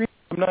verbal agreement?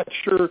 I'm not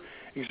sure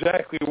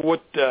exactly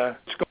what's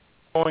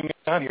going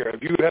on here.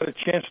 Have you had a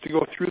chance to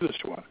go through this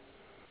one?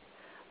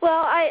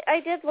 Well,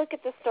 I did look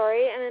at the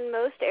story, and in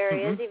most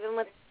areas, even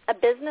with a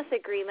business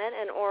agreement,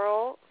 an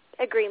oral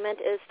agreement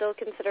is still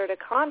considered a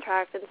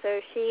contract, and so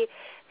she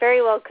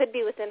very well could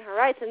be within her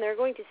rights, and they're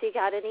going to seek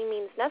out any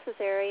means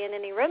necessary and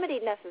any remedy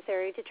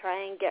necessary to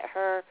try and get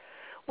her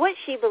what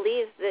she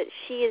believes that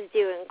she is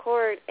due in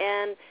court.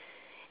 And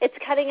it's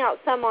cutting out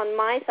some on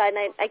my side,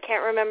 and I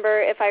can't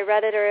remember if I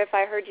read it or if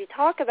I heard you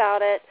talk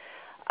about it,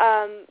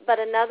 but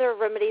another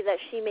remedy that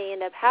she may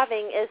end up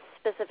having is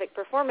specific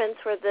performance,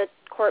 where the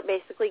court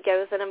basically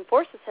goes and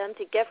enforces him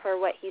to give her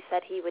what he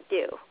said he would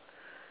do.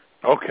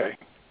 Okay.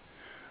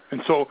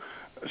 And so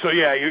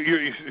yeah,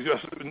 you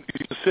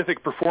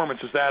specific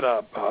performance, is that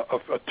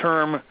a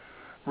term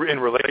in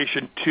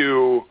relation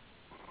to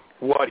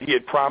what he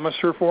had promised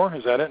her for?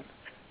 Is that it?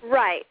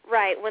 Right.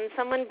 When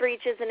someone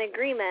breaches an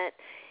agreement,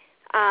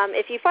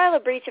 if you file a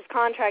breach of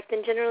contract,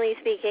 then generally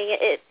speaking,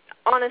 it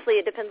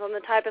depends on the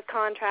type of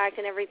contract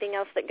and everything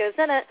else that goes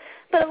in it.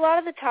 But a lot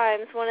of the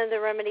times, one of the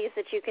remedies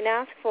that you can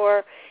ask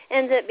for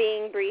ends up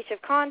being breach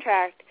of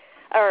contract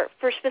or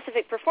for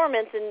specific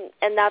performance,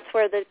 and that's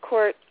where the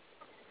court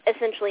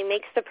essentially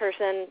makes the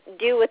person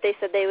do what they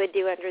said they would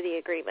do under the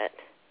agreement.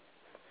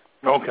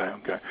 Okay.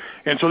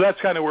 And so that's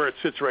kind of where it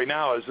sits right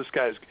now, is this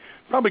guy's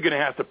probably going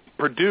to have to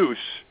produce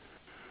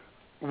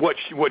what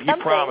he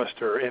promised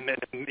her, and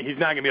he's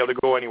not going to be able to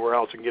go anywhere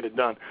else and get it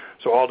done.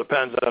 So all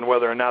depends on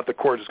whether or not the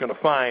court is going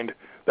to find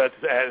that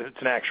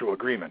it's an actual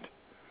agreement.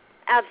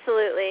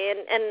 Absolutely,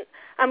 and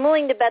I'm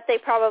willing to bet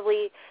that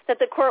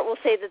the court will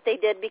say that they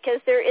did, because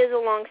there is a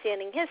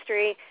long-standing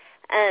history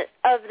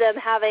of them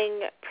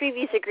having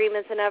previous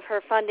agreements and of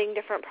her funding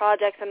different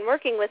projects and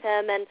working with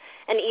him, and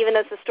even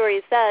as the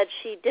story said,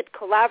 she did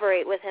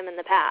collaborate with him in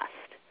the past.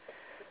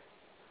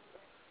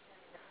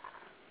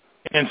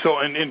 And so,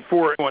 and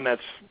for anyone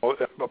that's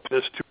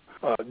this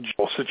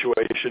general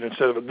situation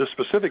instead of this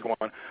specific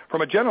one,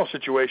 from a general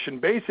situation,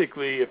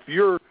 basically, if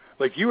you're,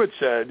 like you had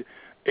said,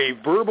 a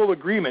verbal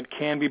agreement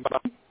can be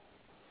binding?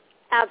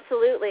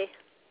 Absolutely.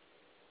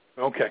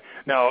 Okay.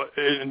 Now,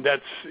 and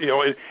that's,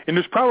 and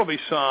there's probably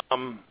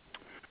some,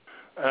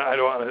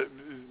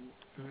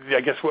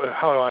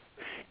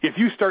 if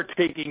you start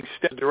taking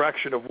step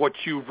direction of what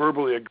you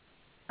verbally agree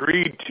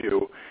agreed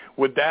to,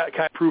 would that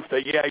kind of proof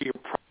that, yeah, you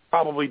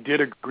probably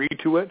did agree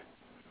to it?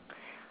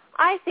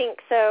 I think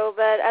so,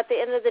 but at the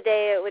end of the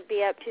day, it would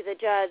be up to the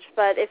judge.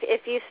 But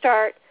if you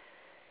start,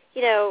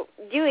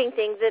 doing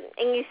things,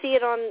 and you see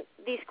it on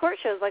these court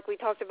shows like we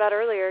talked about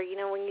earlier,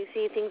 when you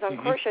see things on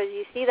court shows,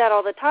 you see that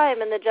all the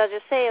time, and the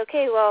judges say,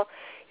 okay, well,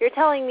 you're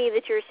telling me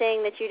that you're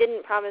saying that you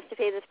didn't promise to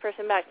pay this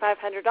person back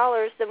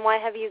 $500, then why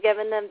have you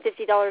given them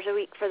 $50 a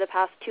week for the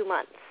past 2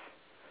 months?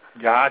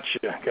 Gotcha.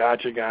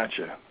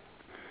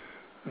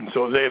 And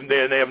so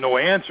they have no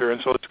answer,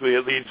 and so basically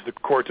it leads the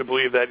court to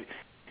believe that,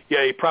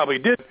 yeah, he probably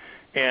did,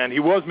 and he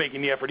was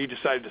making the effort. He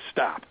decided to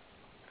stop.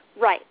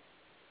 Right.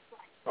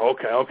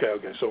 Okay.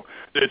 So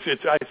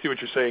it's I see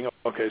what you're saying.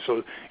 Okay,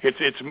 so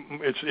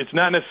it's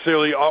not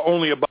necessarily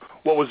only about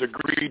what was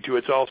agreed to.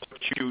 It's also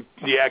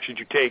the actions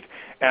you take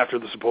after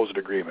the supposed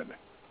agreement.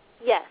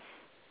 Yes.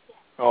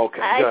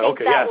 Okay. I think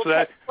that will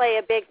so play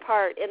a big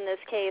part in this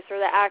case, or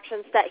the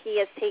actions that he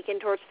has taken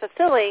towards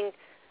fulfilling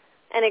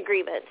an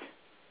agreement.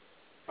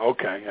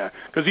 Okay, yeah,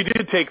 because he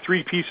did take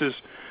 3 pieces.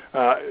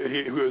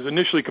 He was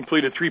initially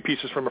completed 3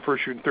 pieces from a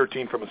first shoot and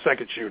 13 from a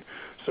second shoot,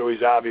 so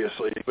he's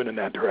obviously been in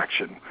that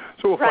direction.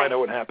 So we'll find out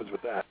what happens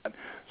with that.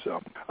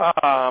 So,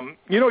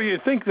 you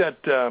think that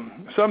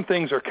some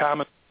things are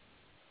common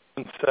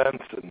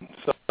sense and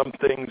some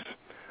things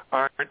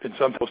aren't, and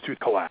some those two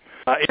collapse.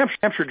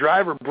 Hampshire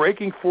driver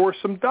breaking for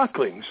some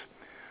ducklings,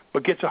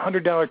 but gets a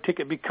 $100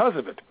 ticket because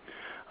of it.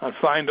 On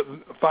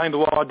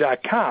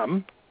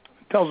findlaw.com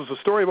tells us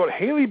a story about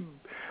Haley.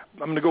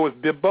 I'm going to go with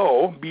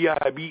Bibeau,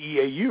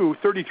 B-I-B-E-A-U,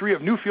 33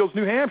 of Newfields,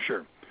 New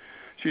Hampshire.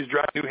 She's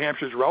driving New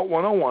Hampshire's Route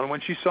 101 when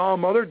she saw a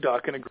mother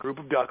duck and a group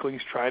of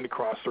ducklings trying to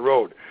cross the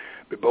road.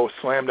 Bibeau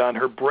slammed on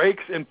her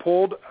brakes and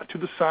pulled to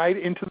the side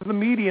into the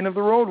median of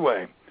the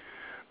roadway.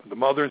 The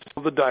mother and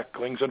some of the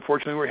ducklings,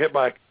 unfortunately, were hit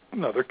by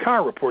another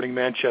car, reporting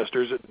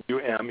Manchester's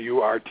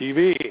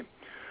WMUR-TV.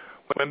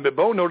 When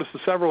Bibeau noticed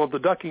that several of the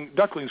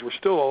ducklings were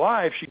still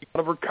alive, she got out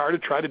of her car to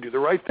try to do the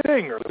right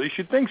thing, or at least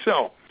you'd think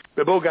so.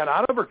 Bibeau got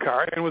out of her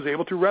car and was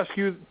able to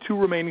rescue 2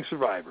 remaining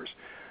survivors.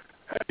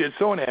 She did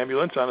so, an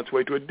ambulance on its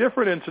way to a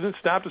different incident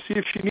stopped to see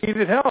if she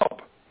needed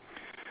help.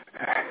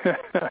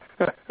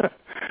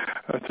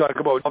 Talk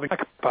about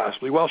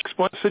possibly. Well, she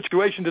explained the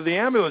situation to the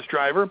ambulance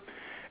driver.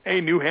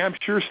 A New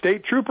Hampshire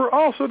state trooper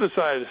also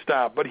decided to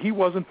stop, but he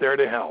wasn't there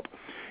to help.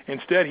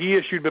 Instead, he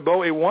issued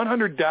Bibeau a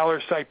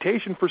 $100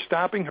 citation for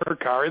stopping her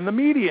car in the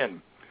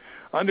median.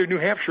 Under New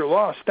Hampshire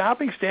law,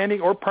 stopping,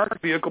 standing, or parked a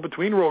vehicle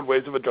between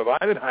roadways of a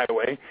divided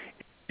highway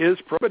is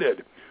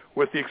prohibited,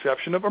 with the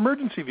exception of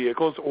emergency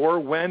vehicles or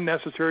when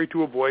necessary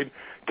to avoid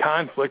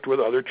conflict with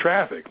other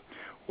traffic,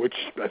 which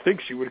I think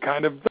she would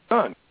kind of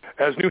done.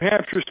 As New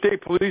Hampshire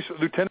State Police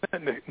Lieutenant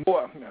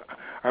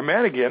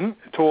Armanigan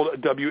told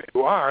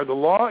WUR, the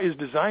law is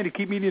designed to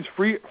keep medians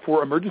free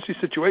for emergency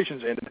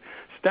situations, and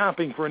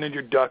stopping for an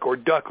injured duck or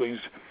ducklings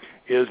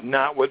is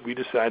not what we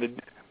decided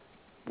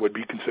would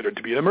be considered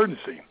to be an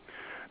emergency.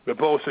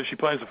 Bibeau says she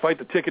plans to fight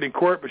the ticket in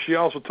court, but she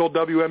also told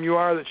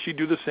WMUR that she'd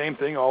do the same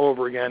thing all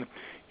over again,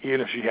 even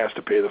if she has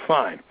to pay the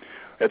fine.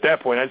 At that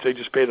point, I'd say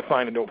just pay the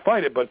fine and don't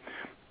fight it. But,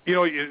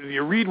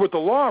 you read what the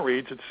law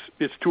reads.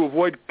 It's to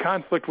avoid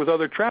conflict with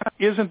other traffic.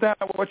 Isn't that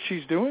what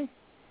she's doing?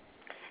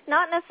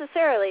 Not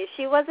necessarily.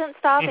 She wasn't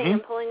stopping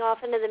and pulling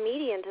off into the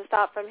median to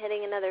stop from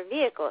hitting another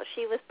vehicle.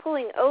 She was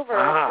pulling over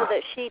so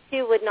that she,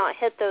 too, would not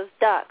hit those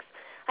ducks.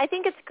 I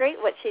think it's great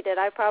what she did.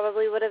 I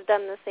probably would have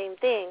done the same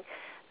thing.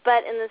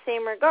 But in the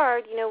same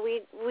regard,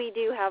 we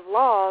do have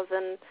laws,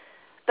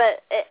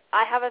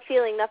 I have a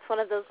feeling that's one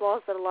of those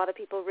laws that a lot of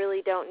people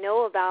really don't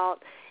know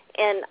about.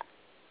 And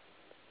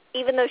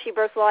even though she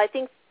broke the law, I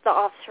think the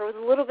officer was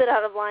a little bit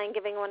out of line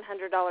giving a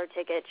 $100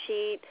 ticket.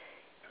 She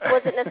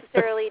wasn't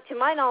necessarily, to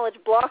my knowledge,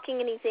 blocking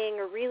anything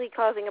or really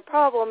causing a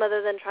problem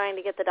other than trying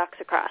to get the ducks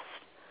across.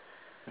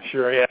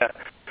 Sure, yeah.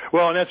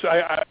 Well, and that's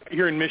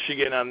here in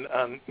Michigan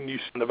on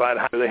East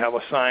Nevada, they have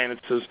a sign that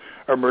says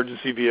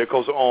emergency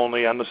vehicles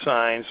only on the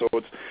sign, so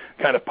it's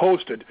kind of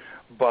posted.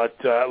 But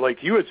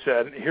like you had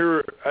said,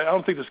 here I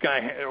don't think this guy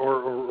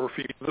or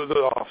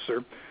the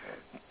officer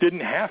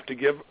didn't have to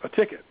give a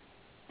ticket.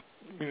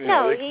 He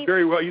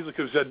very well easily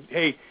could have said,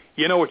 "Hey,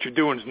 what you're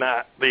doing is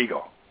not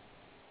legal."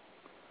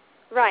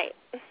 Right.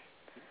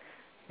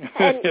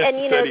 And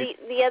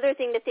the other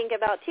thing to think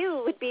about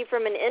too would be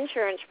from an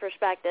insurance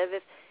perspective.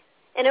 If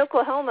in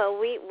Oklahoma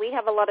we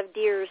have a lot of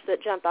deers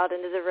that jump out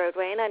into the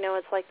roadway, and I know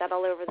it's like that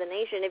all over the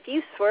nation. If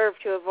you swerve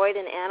to avoid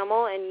an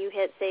animal and you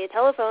hit, say, a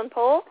telephone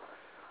pole,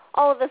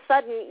 all of a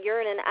sudden you're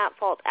in an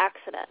at-fault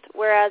accident.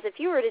 Whereas if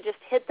you were to just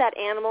hit that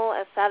animal,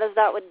 as sad as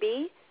that would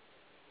be,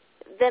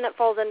 then it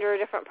falls under a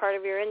different part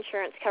of your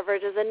insurance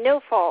coverage as a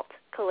no-fault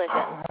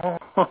collision.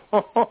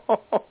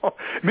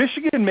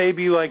 Michigan may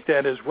be like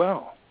that as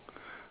well.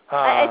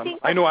 I think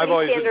that's I've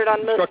always standard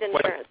on most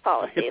insurance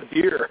policies.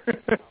 Deer.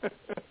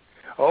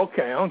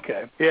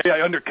 Okay.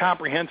 Yeah, under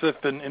comprehensive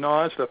and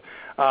all that stuff.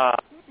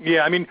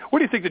 What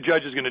do you think the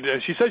judge is going to do?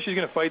 She says she's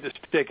going to fight this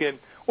ticket.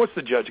 What's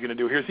the judge going to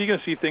do here? Is he going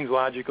to see things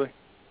logically?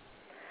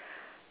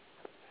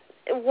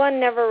 one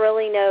never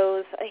really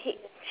knows.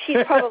 She's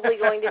probably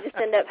going to just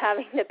end up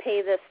having to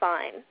pay this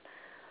fine.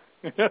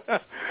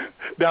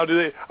 Now,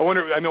 I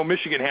wonder. I know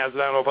Michigan has it.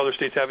 I don't know if other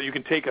states have it. You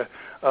can take a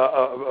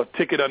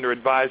ticket under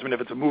advisement if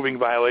it's a moving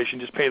violation.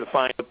 Just pay the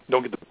fine, but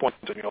don't get the points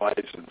on your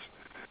license.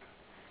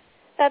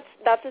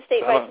 That's a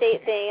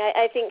state-by-state thing.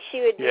 I think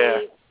she would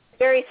be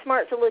very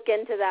smart to look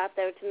into that,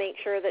 though, to make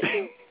sure that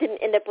she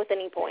didn't end up with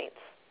any points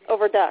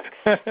over ducks.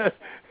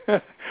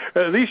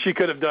 At least she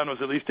could have done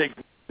was at least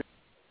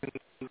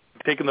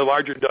taken the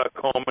larger duck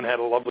home and had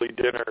a lovely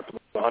dinner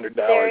for $100.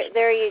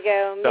 There you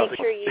go. Make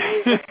sure you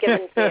use what's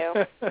given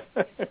to you.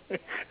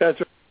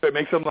 That's right.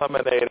 Make some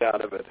lemonade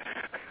out of it.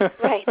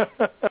 Right.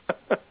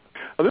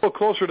 A little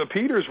closer to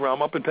Peter's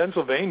realm, up in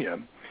Pennsylvania.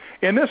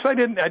 And this I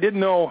didn't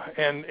know,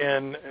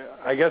 and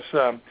I guess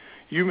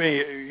you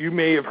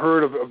may have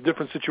heard of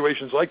different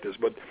situations like this,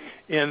 but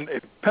in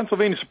a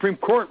Pennsylvania Supreme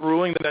Court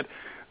ruling that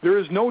there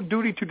is no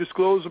duty to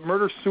disclose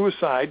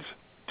murder-suicides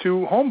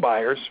to home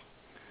buyers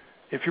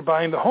if you're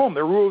buying the home.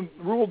 They ruled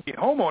the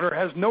homeowner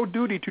has no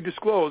duty to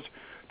disclose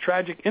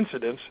tragic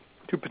incidents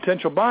to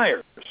potential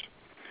buyers.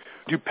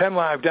 To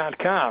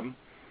PennLive.com,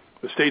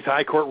 the state's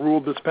high court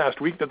ruled this past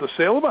week that the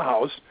sale of a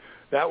house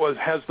that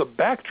has the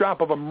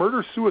backdrop of a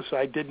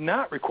murder-suicide did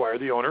not require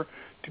the owner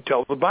to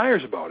tell the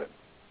buyers about it.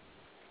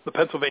 The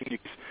Pennsylvania case,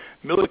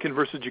 Milliken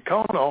versus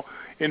Giacomo,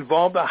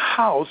 involved a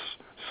house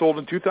sold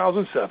in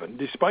 2007,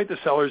 despite the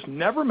sellers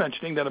never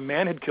mentioning that a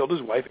man had killed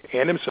his wife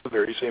and himself in the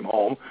very same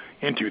home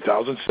in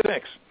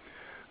 2006.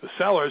 The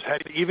sellers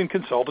had even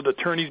consulted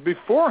attorneys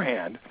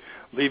beforehand,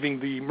 leaving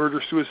the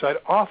murder-suicide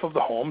off of the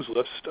home's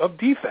list of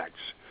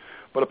defects.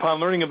 But upon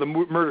learning of the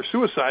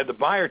murder-suicide, the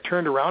buyer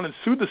turned around and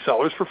sued the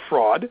sellers for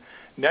fraud,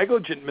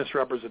 negligent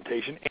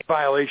misrepresentation, and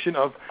violation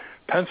of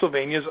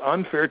Pennsylvania's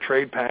unfair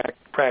trade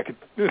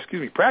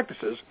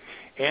practices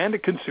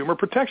and consumer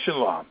protection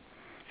law.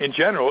 In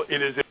general,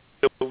 it is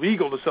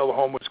illegal to sell a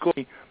home with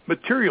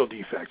material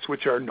defects,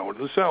 which are known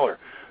to the seller.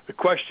 The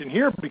question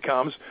here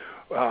becomes,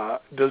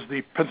 does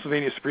the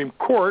Pennsylvania Supreme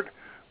Court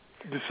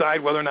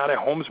decide whether or not a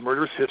home's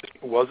murderous history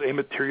was a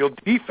material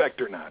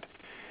defect or not?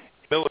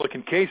 In the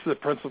Milliken case, the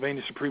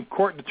Pennsylvania Supreme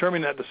Court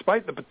determined that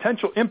despite the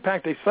potential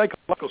impact a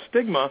psychological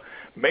stigma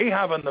may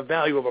have on the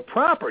value of a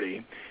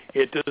property,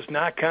 it does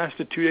not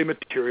constitute a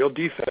material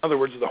defect. In other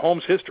words, the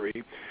home's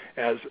history,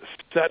 as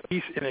set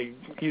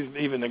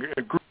even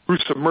a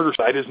gruesome murder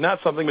site, is not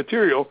something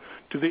material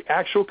to the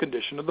actual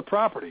condition of the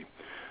property.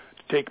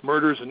 To take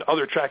murders and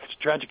other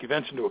tragic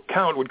events into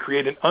account would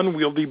create an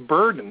unwieldy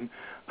burden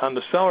on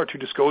the seller to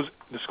disclose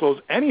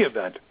any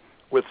event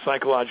with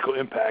psychological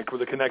impact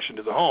with a connection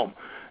to the home.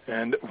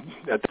 And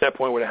at that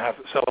point, would have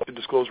to sell to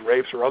disclose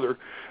rapes or other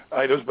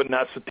items, but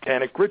not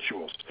satanic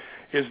rituals.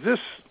 Is this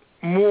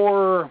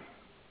more,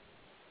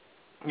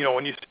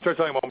 when you start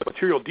talking about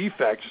material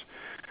defects,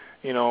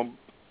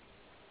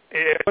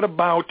 what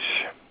about,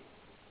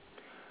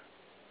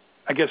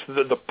 I guess,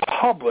 the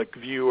public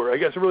view, or I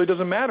guess it really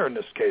doesn't matter in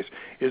this case.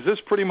 Is this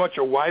pretty much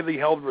a widely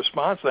held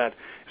response that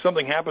if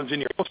something happens in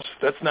your house,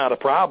 that's not a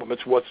problem,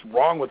 it's what's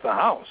wrong with the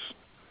house?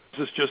 Is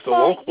this just a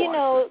local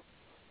one?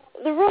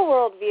 The real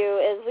world view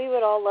is we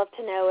would all love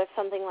to know if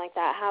something like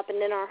that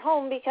happened in our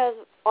home because,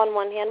 on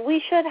one hand,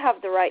 we should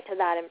have the right to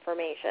that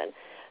information.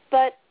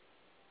 But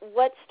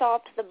what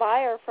stopped the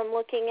buyer from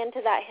looking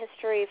into that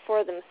history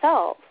for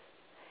themselves?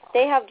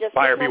 They have just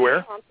as much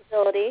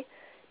responsibility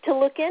to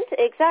look into,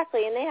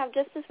 exactly, and they have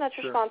just as much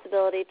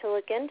responsibility to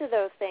look into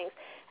those things.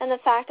 And the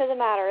fact of the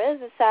matter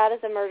is, as sad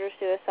as a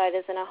murder-suicide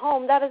is in a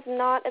home, that is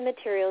not a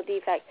material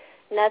defect.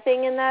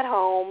 Nothing in that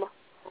home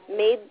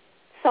made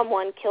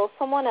someone kill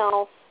someone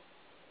else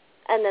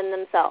and then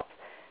themselves.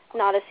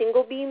 Not a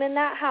single beam in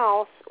that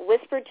house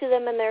whispered to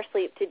them in their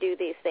sleep to do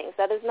these things.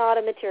 That is not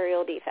a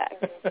material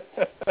defect.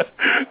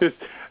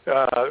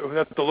 We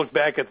have to look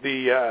back at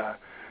the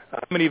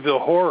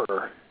Amityville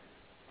Horror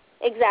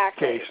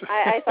case.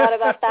 I thought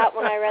about that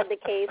when I read the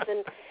case.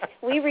 And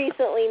we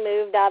recently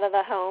moved out of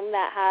a home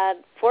that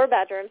had 4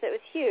 bedrooms. It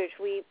was huge.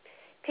 We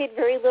paid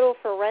very little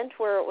for rent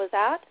where it was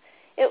at.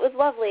 It was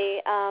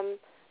lovely.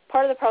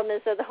 Part of the problem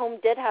is that the home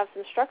did have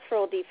some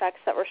structural defects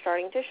that were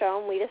starting to show,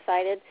 and we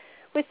decided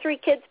with 3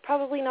 kids,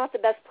 probably not the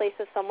best place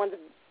if someone's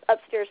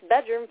upstairs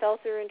bedroom fell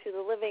through into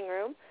the living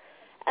room.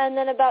 And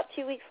then about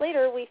 2 weeks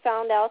later, we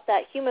found out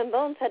that human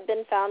bones had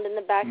been found in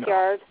the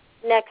backyard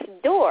next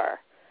door.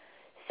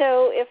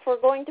 So if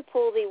we're going to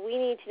pull we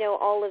need to know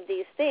all of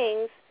these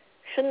things,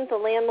 shouldn't the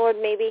landlord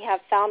maybe have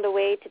found a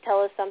way to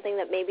tell us something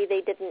that maybe they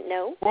didn't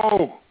know?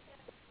 Whoa.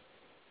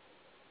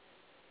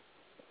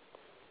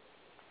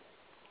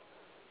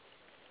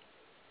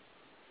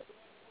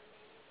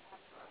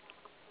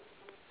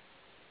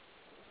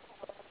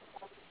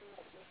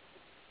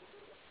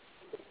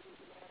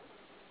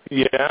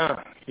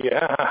 Yeah.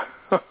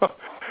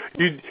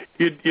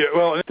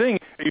 Well, the thing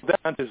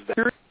that is that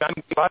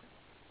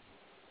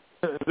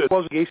it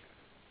was Gacy.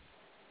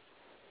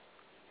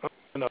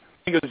 I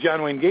think it was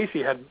John Wayne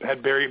Gacy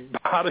had buried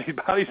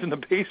bodies in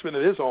the basement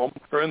of his home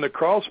or in the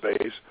crawl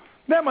space.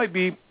 That might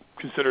be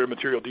considered a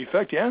material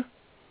defect, yeah?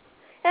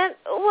 And,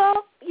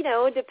 well,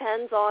 it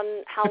depends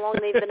on how long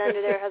they've been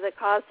under there. Has it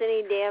caused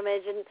any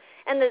damage?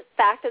 And the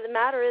fact of the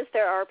matter is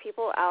there are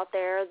people out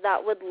there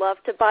that would love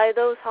to buy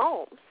those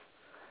homes.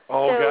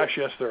 Oh, gosh,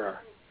 yes, there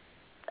are.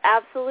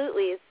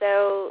 Absolutely.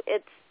 So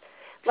it's,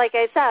 like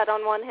I said,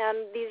 on one hand,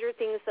 these are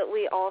things that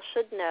we all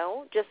should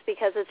know just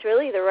because it's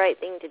really the right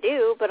thing to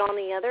do. But on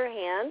the other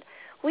hand,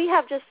 we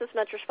have just as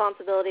much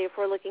responsibility if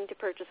we're looking to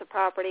purchase a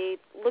property,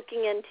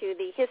 looking into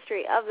the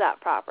history of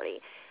that property.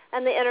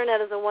 And the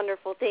Internet is a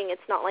wonderful thing.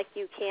 It's not like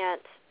you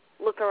can't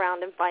look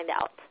around and find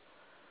out.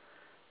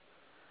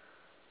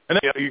 And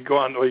then you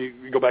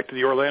go back to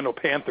the Orlando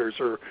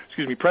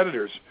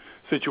Predators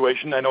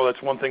situation. I know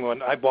that's one thing.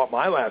 When I bought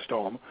my last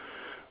home,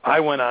 I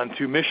went on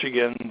to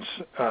Michigan's,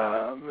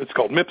 it's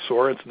called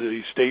MIPSOR, it's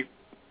the state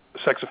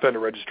sex offender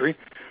registry,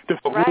 to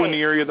who in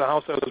the area of the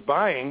house I was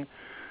buying,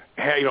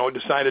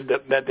 decided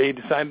that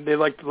they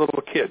liked the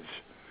little kids.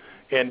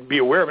 And be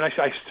aware of it.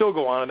 I still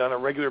go on it on a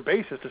regular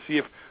basis to see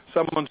if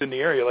someone's in the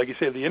area. Like you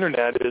say, the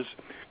Internet is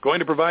going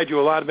to provide you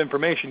a lot of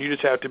information. You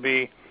just have to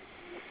be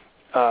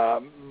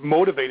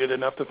motivated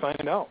enough to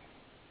find out.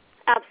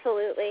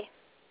 Absolutely.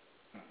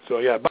 So,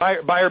 yeah,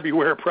 buyer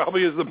beware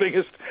probably is the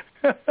biggest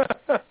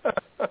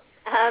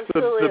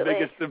Absolutely. the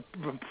biggest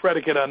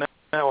predicate on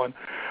that one.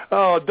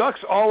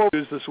 Ducks all over the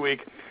news this week.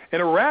 And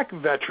Iraq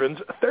veterans,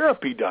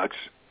 therapy ducks,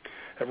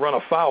 have run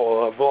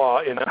afoul of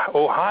law in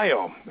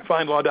Ohio.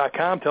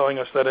 FindLaw.com telling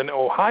us that an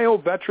Ohio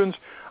veteran's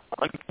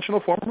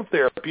unconventional form of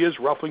therapy is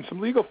ruffling some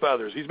legal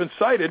feathers. He's been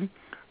cited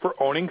for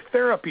owning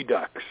therapy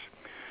ducks.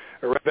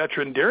 Iraq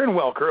veteran Darren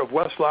Welker of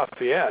West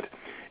Lafayette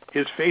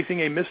is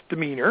facing a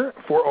misdemeanor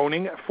for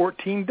owning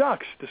 14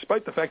 ducks,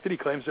 despite the fact that he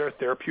claims they're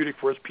therapeutic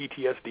for his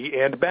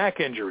PTSD and back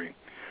injury.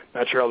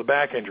 Not sure how the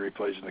back injury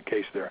plays in the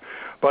case there.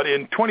 But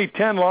in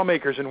 2010,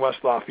 lawmakers in West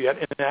Lafayette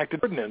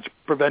enacted an ordinance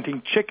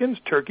preventing chickens,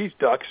 turkeys,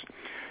 ducks,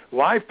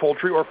 live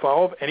poultry, or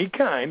fowl of any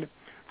kind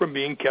from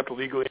being kept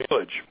legally in the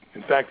village.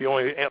 In fact, the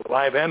only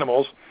live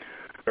animals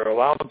that are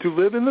allowed to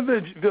live in the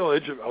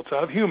village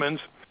outside of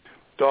humans: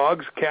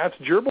 dogs, cats,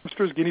 gerbil,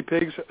 hamsters, guinea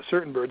pigs,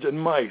 certain birds, and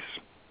mice.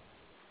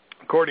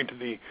 According to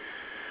the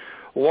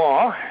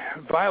law,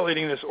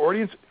 violating this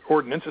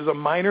ordinance is a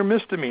minor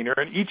misdemeanor,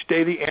 and each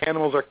day the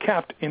animals are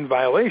kept in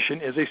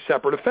violation is a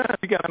separate offense. If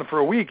you got on for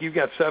a week, you've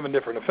got 7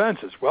 different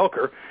offenses.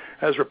 Welker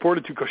has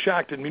reported to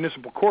Coshocton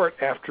Municipal Court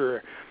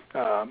after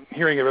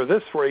hearing of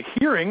this for a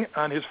hearing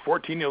on his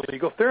 14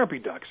 illegal therapy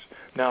ducks.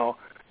 Now,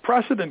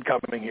 precedent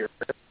coming here.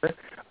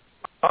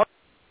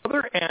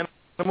 Other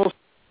animals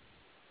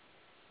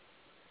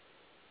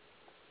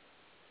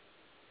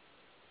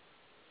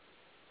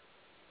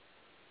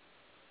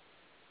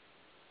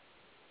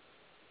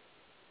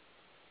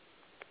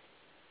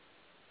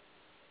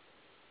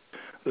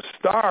The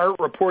Star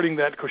reporting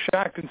that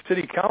Coshocton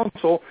City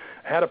Council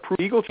had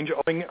approved legal change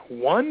owing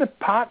one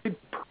potted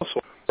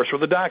parcel. For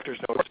the doctor's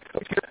notice,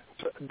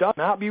 does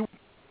not be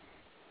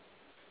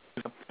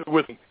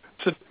with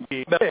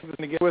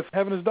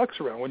having his ducks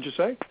around, wouldn't you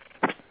say?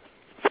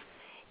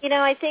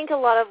 I think a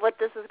lot of what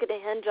this is going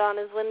to hinge on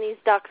is when these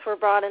ducks were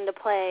brought into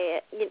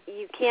play.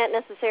 You can't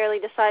necessarily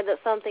decide that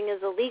something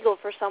is illegal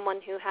for someone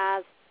who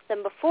has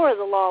them before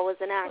the law was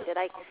enacted.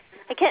 I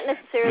can't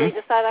necessarily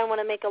decide I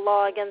want to make a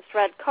law against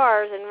red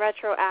cars and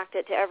retroact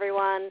it to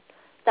everyone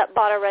that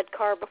bought a red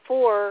car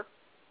before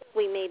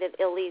we made it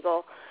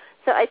illegal.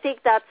 So I think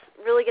that's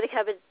really going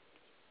to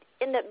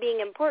end up being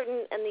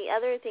important. And the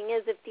other thing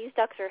is, if these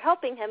ducks are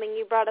helping him, and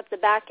you brought up the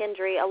back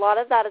injury, a lot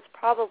of that is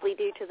probably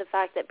due to the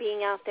fact that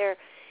being out there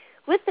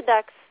with the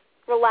ducks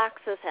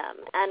relaxes him.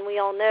 And we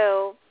all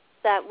know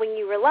that when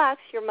you relax,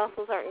 your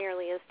muscles aren't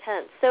nearly as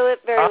tense. So it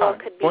very well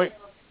could be.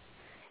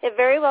 It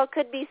very well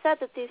could be said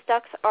that these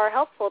ducks are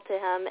helpful to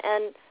him.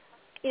 And,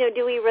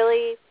 do we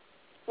really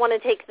want to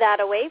take that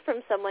away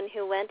from someone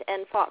who went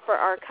and fought for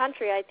our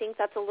country? I think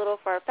that's a little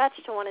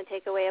far-fetched to want to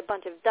take away a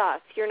bunch of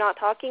ducks. You're not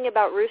talking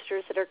about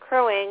roosters that are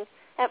crowing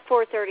at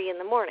 4:30 in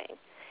the morning.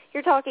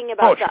 You're talking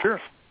about ducks.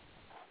 Sure.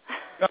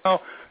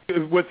 Now,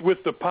 with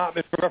the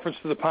in reference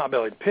to the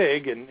pot-bellied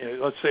pig, and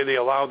let's say they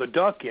allow the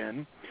duck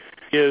in,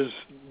 is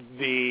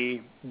the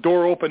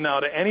door open now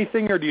to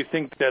anything, or do you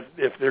think that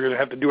if they're going to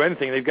have to do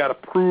anything, they've got to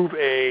prove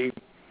I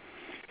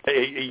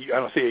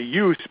don't say a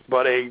use,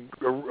 but a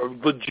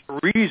legit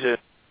reason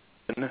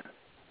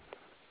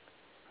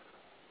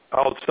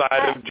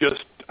outside of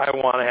just, I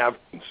want to have...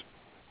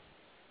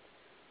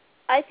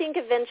 I think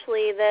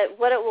eventually that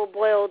what it will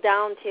boil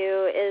down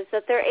to is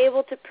that they're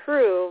able to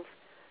prove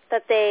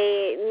that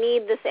they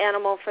need this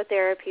animal for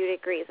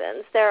therapeutic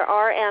reasons. There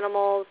are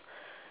animals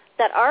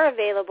that are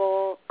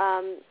available.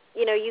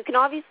 You can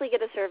obviously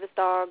get a service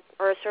dog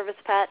or a service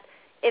pet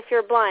if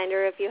you're blind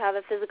or if you have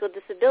a physical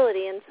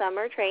disability, and some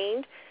are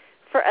trained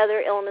for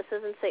other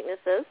illnesses and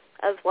sicknesses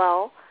as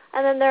well.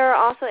 And then there are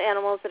also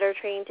animals that are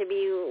trained to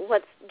be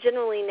what's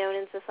generally known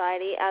in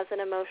society as an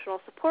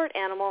emotional support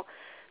animal.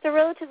 They're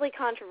relatively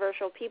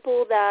controversial.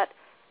 People that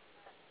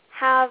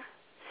have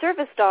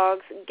service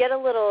dogs get a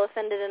little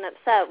offended and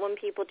upset when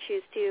people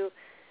choose to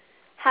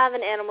have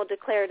an animal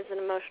declared as an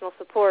emotional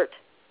support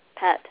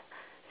pet.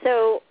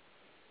 So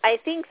I I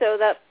think, though,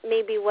 that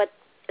maybe what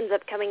ends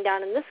up coming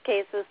down in this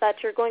case is that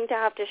you're going to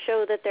have to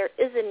show that there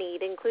is a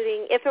need,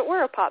 including if it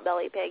were a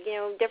potbelly pig. You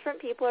know, different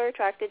people are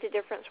attracted to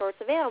different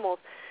sorts of animals.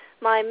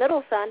 My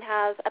middle son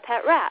has a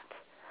pet rat.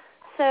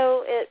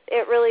 So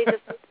it really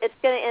just, it's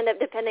going to end up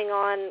depending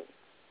on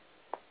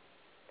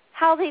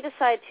how they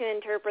decide to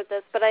interpret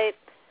this. But I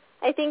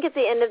think at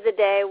the end of the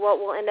day, what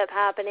will end up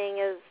happening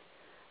is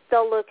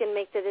they'll look and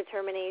make the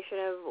determination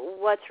of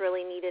what's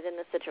really needed in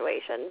the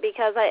situation.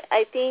 Because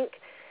I think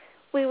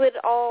we would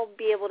all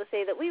be able to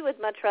say that we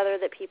would much rather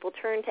that people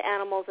turn to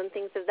animals and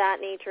things of that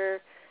nature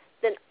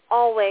than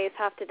always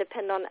have to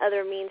depend on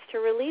other means to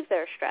relieve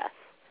their stress.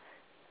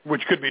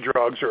 Which could be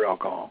drugs or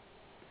alcohol.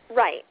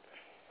 Right.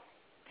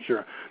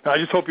 Sure. Now, I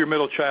just hope your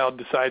middle child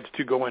decides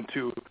to go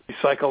into the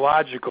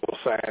psychological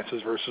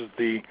sciences versus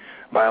the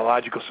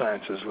biological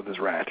sciences with his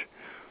rat.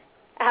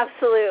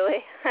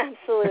 Absolutely.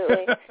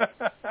 Absolutely.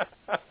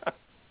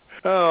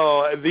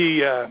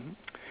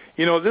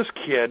 This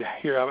kid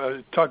here, I'm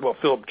going to talk about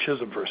Philip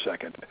Chisholm for a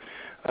second.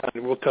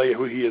 And we'll tell you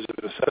who he is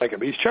in a second.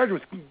 But he's charged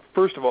with,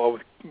 first of all,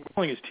 with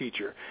killing his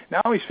teacher.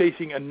 Now he's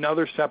facing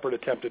another separate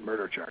attempted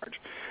murder charge.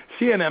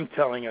 CNN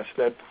telling us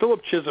that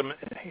Philip Chisholm,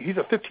 he's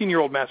a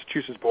 15-year-old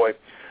Massachusetts boy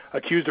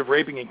accused of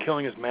raping and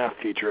killing his math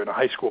teacher in a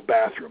high school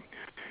bathroom.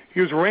 He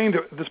was arraigned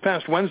this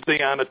past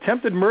Wednesday on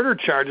attempted murder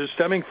charges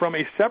stemming from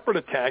a separate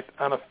attack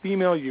on a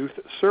female youth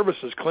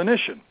services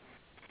clinician.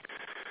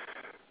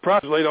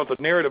 Prosecutors laid out the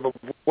narrative of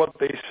what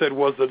they said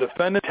was the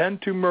defendant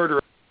intended to murder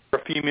a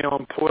female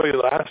employee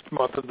last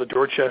month at the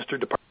Dorchester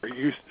Department of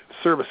Youth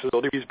Services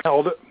facility. He's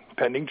held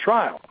pending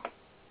trial.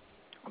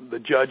 The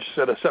judge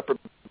set a separate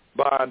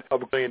bond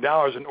of $1 million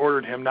and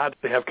ordered him not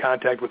to have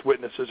contact with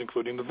witnesses,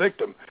 including the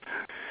victim.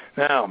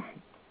 Now,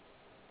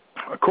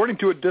 according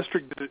to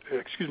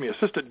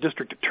Assistant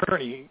District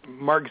Attorney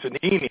Mark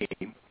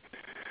Zanini,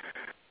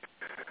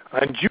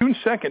 on June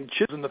 2nd,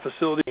 Chisholm in the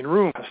facility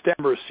room, a staff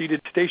member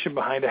seated stationed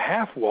behind a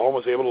half wall and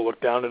was able to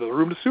look down into the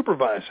room to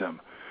supervise him.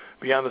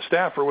 Beyond the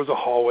staffer was a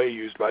hallway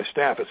used by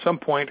staff. At some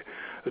point,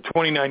 the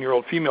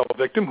 29-year-old female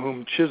victim,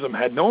 whom Chisholm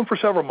had known for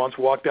several months,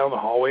 walked down the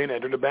hallway and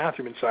entered a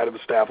bathroom inside of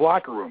a staff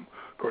locker room,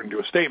 according to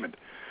a statement.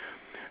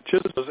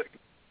 Chisholm was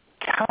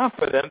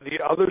confident the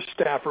other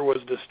staffer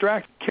was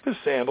distracted, kicked his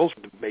sandals,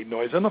 made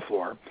noise on the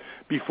floor,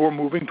 before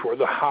moving toward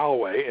the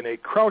hallway in a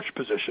crouched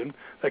position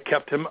that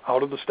kept him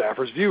out of the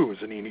staffer's view,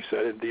 Zanini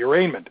said in the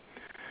arraignment.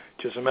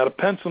 Chisholm had a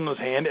pencil in his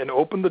hand and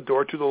opened the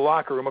door to the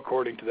locker room,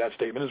 according to that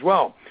statement as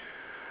well.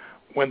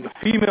 When the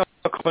female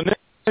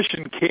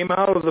clinician came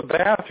out of the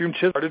bathroom,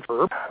 Chisholm started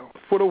for a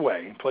foot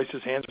away and placed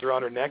his hands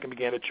around her neck and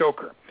began to choke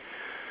her.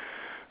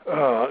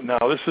 Now,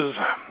 this is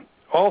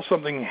all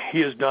something he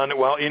has done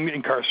while in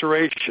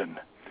incarceration.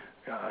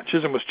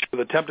 Chisholm was charged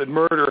with attempted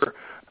murder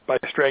by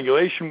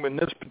strangulation in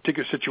this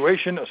particular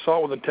situation,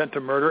 assault with intent to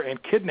murder, and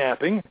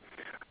kidnapping,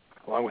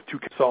 along with 2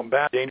 assault and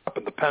battery, up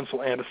in the pencil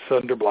and a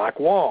cinder block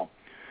wall.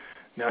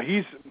 Now,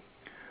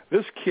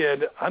 this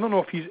kid, I don't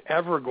know if he's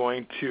ever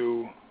going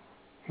to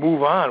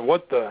move on.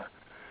 What's the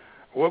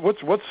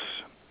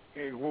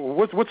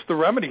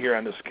remedy here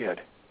on this kid?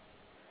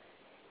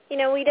 You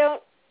know, we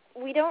don't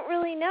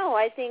really know.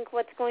 I think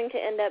what's going to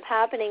end up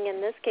happening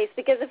in this case,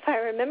 because if I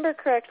remember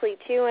correctly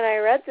too, when I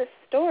read this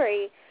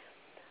story,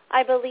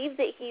 I believe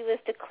that he was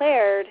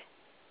declared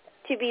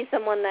to be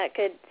someone that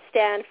could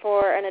stand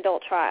for an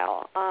adult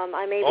trial.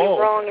 I may be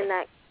wrong in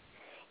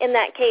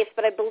that case,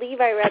 but I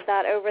believe I read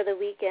that over the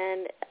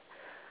weekend.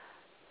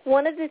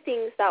 One of the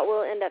things that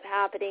will end up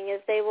happening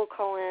is they will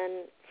call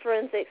in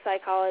forensic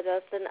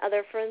psychologists and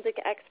other forensic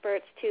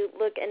experts to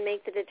look and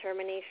make the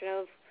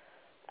determination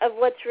of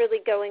what's really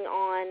going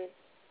on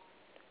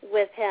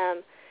with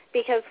him.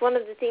 Because one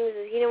of the things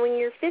is, when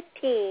you're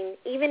 15,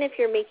 even if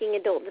you're making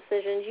adult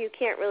decisions, you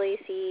can't really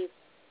see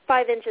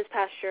 5 inches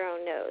past your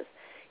own nose.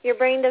 Your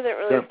brain doesn't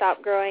really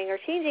stop growing or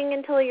changing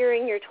until you're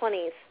in your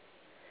 20s.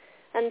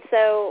 And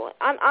so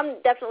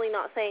I'm definitely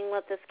not saying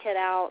let this kid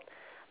out.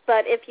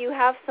 But if you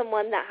have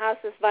someone that has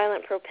this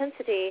violent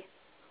propensity,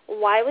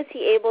 why was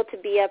he able to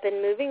be up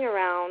and moving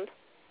around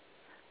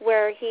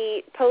where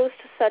he posed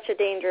such a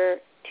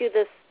danger to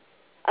this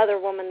other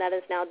woman that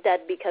is now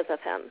dead because of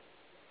him?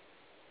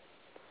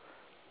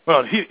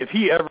 Well, if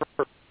he ever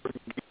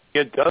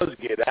does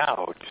get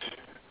out,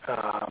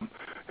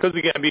 because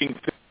again, being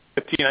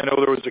 15, I know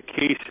there was a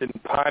case in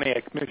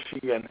Pontiac,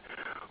 Michigan,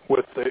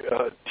 with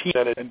a teen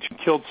that had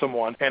killed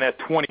someone, and at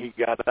 20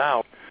 he got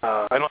out.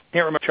 I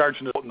can't remember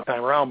charging the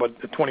time around, but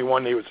at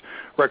 21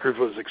 record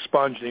was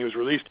expunged and he was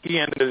released. He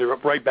ended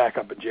up right back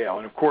up in jail,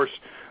 and of course,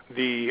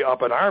 the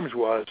up in arms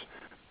was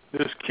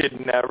this kid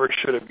never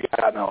should have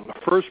gotten out in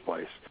the first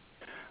place.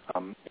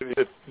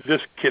 If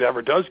this kid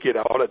ever does get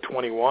out at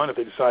 21, if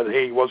they decide that,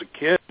 hey, he was a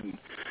kid and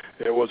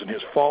it wasn't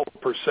his fault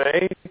per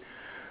se,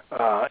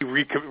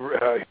 he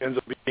ends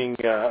up being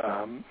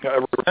a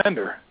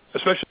offender,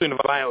 especially in a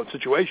violent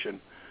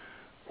situation.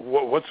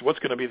 What's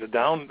going to be the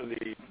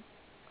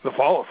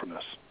fallout from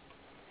this?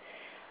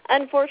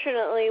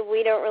 Unfortunately,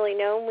 we don't really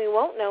know, and we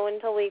won't know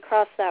until we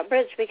cross that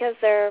bridge, because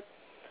there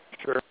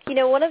Sure. You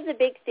know, one of the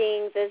big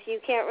things is you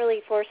can't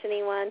really force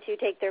anyone to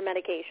take their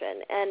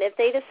medication. And if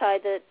they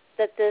decide that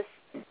this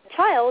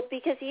child,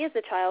 because he is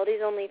a child,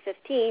 he's only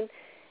 15,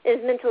 is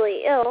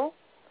mentally ill,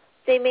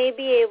 they may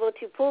be able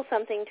to pull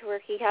something to where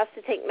he has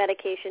to take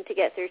medication to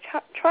get through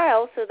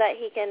trial so that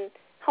he can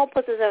help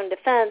with his own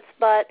defense.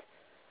 But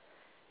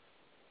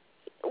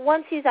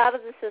once he's out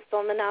of the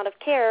system and out of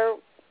care,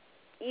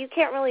 you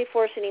can't really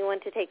force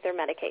anyone to take their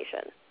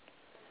medication.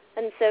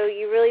 And so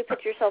you really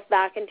put yourself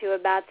back into a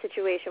bad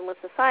situation with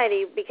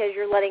society because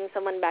you're letting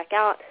someone back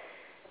out.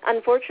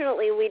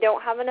 Unfortunately, we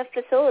don't have enough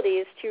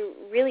facilities to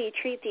really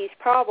treat these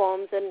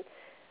problems, and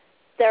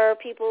there are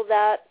people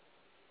that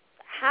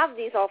have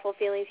these awful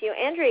feelings. You know,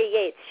 Andrea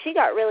Yates, she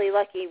got really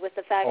lucky with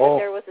the fact that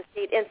there was a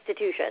state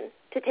institution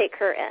to take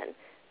her in.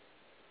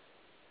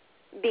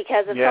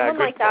 Because if someone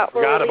like that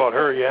were released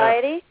in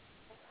society,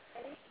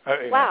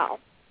 wow.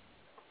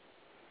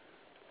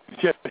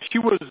 Yeah, she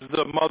was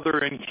the mother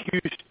in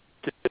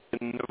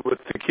Houston with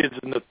the kids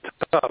in the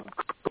tub,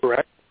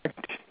 correct?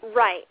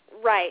 Right.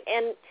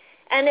 And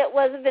it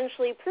was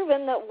eventually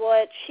proven that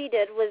what she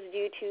did was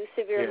due to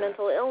severe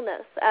mental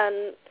illness.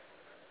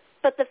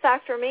 But the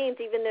fact remains,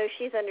 even though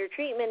she's under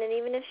treatment, and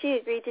even if she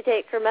agreed to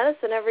take her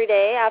medicine every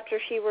day after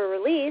she were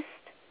released,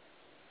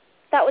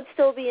 that would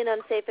still be an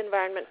unsafe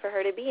environment for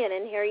her to be in.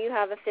 And here you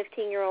have a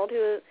 15-year-old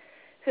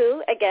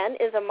who, again,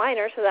 is a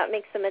minor, so that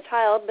makes them a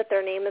child, but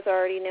their name is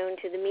already known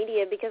to the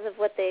media because of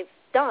what they've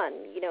done.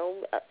 You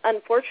know,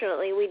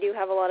 unfortunately, we do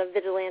have a lot of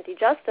vigilante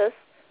justice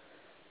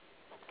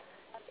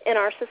in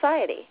our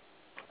society.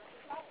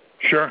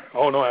 Sure.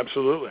 Oh, no,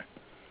 absolutely.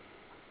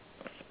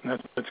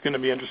 It's going to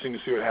be interesting to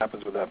see what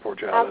happens with that poor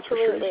child.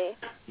 Absolutely. That's for sure.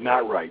 He's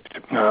not right.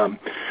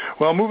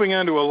 Well, moving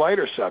on to a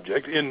lighter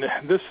subject, and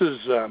this is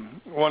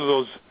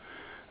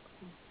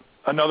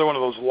another one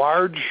of those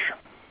large,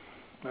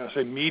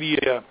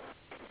 media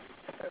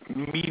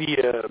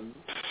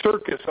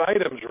circus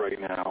items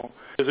right now.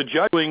 Is a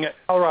judge ruling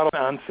Colorado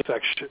on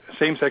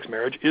same-sex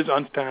marriage is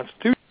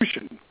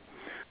unconstitutional.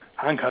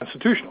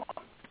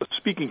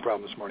 Speaking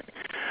problem this morning.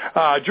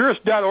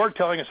 Jurist.org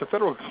telling us a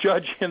federal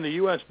judge in the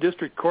U.S.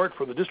 District Court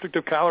for the District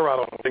of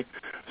Colorado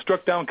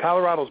struck down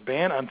Colorado's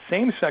ban on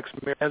same-sex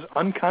marriage as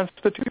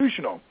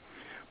unconstitutional.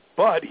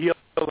 But he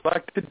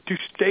elected to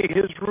stay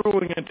his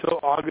ruling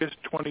until August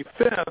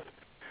 25th,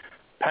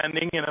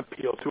 pending an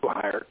appeal to a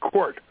higher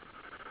court.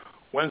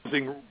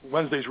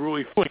 Wednesday's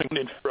ruling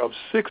in favor of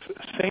 6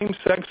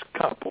 same-sex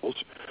couples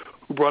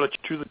who brought it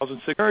to the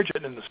 2006 marriage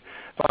and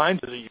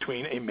finds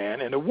between a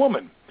man and a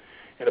woman.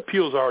 An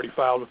appeal is already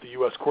filed with the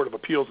U.S. Court of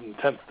Appeals in the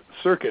 10th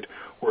Circuit,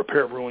 where a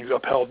pair of rulings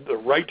upheld the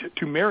right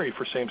to marry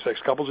for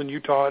same-sex couples in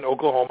Utah and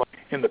Oklahoma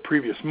in the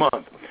previous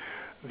month.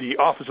 The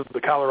Office of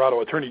the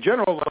Colorado Attorney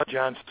General,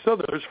 John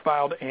Suthers,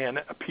 filed an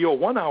appeal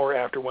 1 hour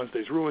after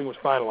Wednesday's ruling was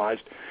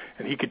finalized,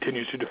 and he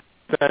continues to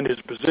defend his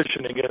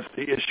position against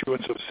the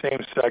issuance of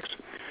same-sex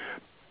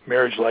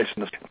marriage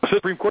license. The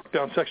Supreme Court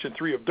found Section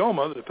 3 of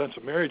DOMA, the Defense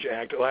of Marriage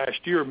Act,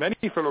 last year. Many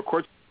federal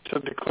courts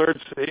have declared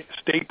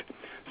state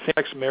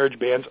same-sex marriage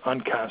bans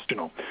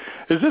unconstitutional.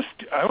 Is this,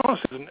 I don't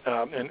want to say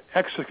an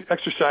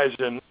exercise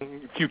in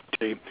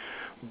futility,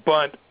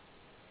 but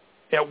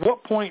at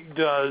what point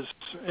does,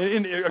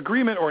 in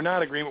agreement or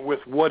not agreement with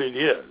what it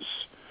is,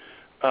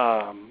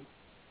 the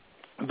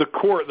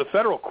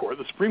federal court,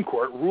 the Supreme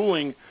Court,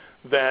 ruling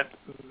that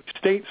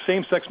state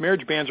same-sex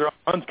marriage bans are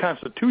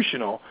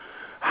unconstitutional,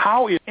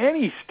 how is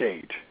any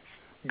state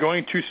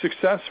going to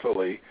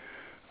successfully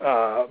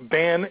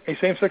ban a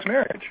same-sex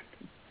marriage?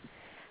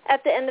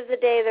 At the end of the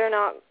day, they're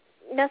not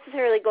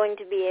necessarily going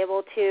to be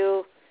able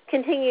to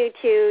continue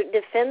to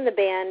defend the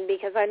ban,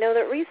 because I know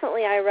that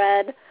recently I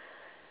read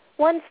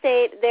one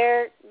state,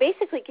 they're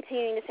basically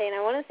continuing to say, and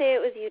I want to say it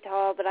was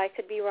Utah, but I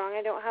could be wrong,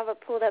 I don't have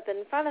it pulled up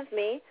in front of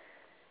me,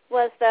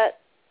 was that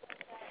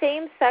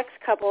same-sex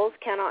couples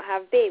cannot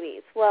have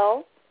babies.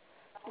 Well,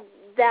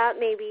 that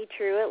may be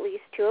true at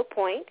least to a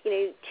point. You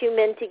know, 2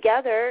 men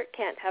together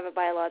can't have a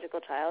biological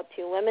child.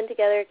 2 women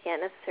together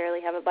can't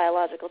necessarily have a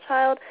biological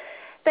child.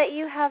 But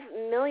you have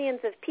millions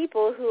of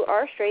people who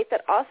are straight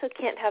that also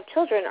can't have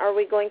children. Are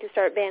we going to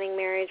start banning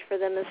marriage for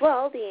them as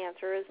well? The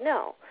answer is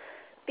no.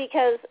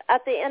 Because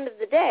at the end of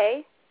the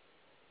day,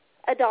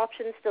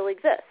 adoption still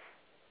exists.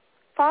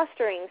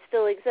 Fostering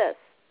still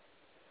exists.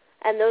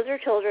 And those are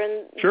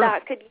children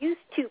that could use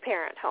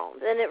 2-parent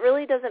homes. And it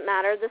really doesn't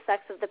matter the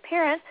sex of the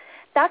parent.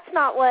 That's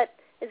not what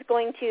is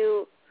going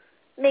to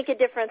make a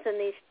difference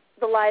in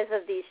the lives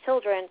of these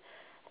children.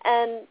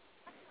 And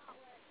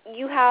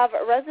you have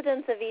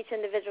residents of each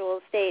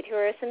individual state who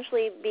are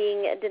essentially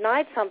being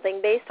denied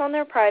something based on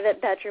their private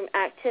bedroom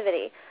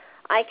activity.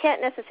 I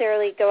can't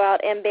necessarily go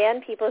out and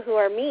ban people who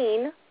are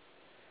mean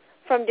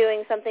from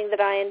doing something that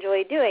I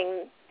enjoy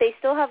doing. They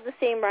still have the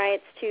same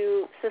rights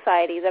to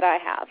society that I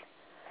have.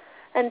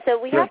 And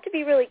so we have to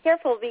be really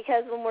careful,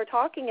 because when we're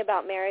talking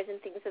about marriage and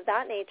things of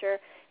that nature,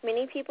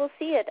 many people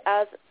see it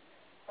as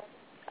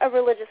a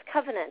religious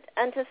covenant.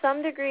 And to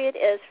some degree it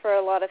is for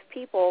a lot of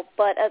people,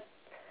 but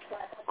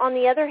on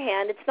the other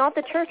hand, it's not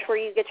the church where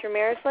you get your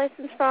marriage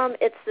license from,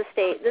 it's the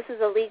state. This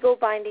is a legal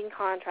binding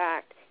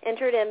contract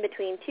entered in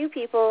between two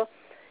people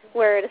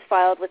where it is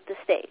filed with the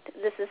state.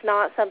 This is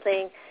not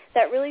something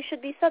that really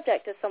should be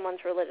subject to someone's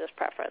religious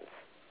preference.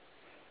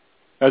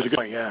 That's a good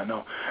point. Yeah,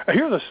 no.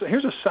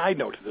 Here's a side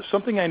note to this.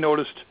 Something I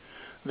noticed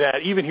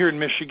that even here in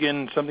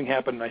Michigan, something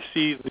happened, and I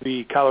see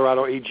the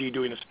Colorado AG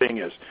doing this thing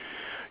is,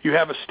 you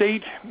have a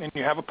state and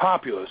you have a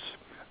populace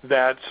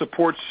that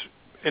supports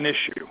an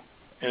issue.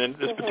 And in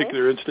this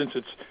particular instance,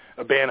 it's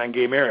a ban on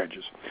gay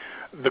marriages.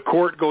 The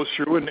court goes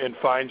through and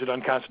finds it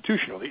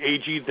unconstitutional. The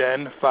AG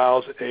then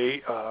files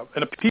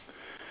an appeal.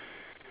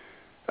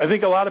 I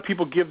think a lot of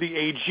people give the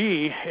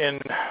AG,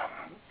 and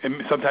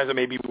sometimes it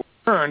may be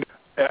earned,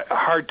 a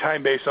hard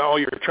time based on,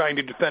 you're trying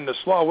to defend this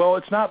law. Well,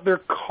 it's not their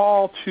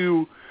call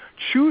to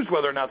choose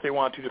whether or not they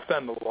want to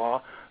defend the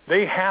law.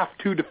 They have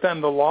to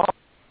defend the law,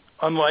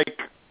 unlike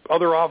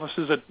other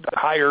offices at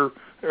higher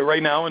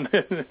right now in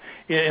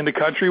the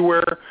country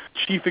where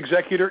chief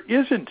executive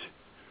isn't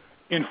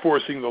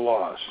enforcing the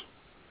laws.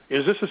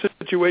 Is this a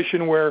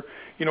situation where,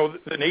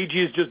 an AG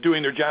is just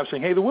doing their job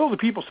saying, hey, the will of the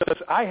people says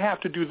I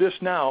have to do this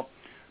now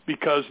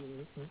because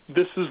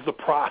this is the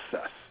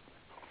process?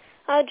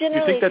 Generally do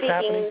you think that's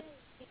speaking,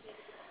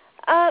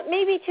 happening?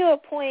 Maybe to a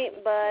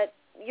point, but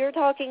you're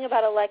talking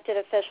about elected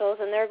officials,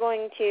 and they're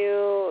going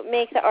to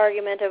make the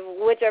argument of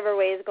whichever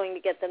way is going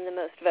to get them the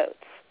most votes.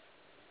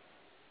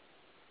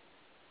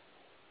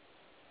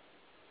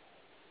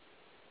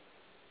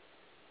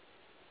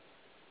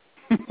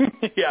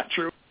 Yeah,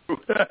 true.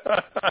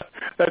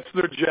 That's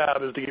their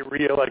job, is to get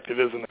reelected,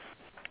 isn't it?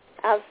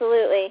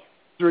 Absolutely.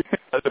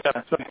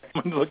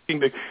 Someone's looking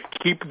to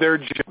keep their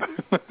job.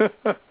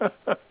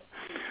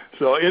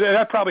 So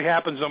that probably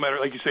happens no matter,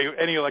 like you say,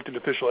 any elected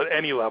official at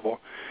any level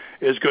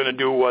is going to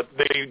do what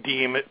they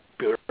deem it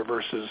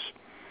versus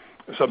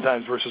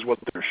what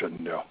they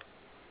shouldn't do.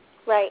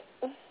 Right.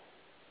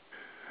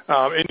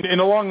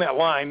 And along that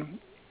line,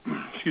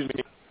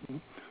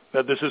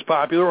 that this is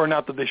popular or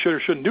not that they should or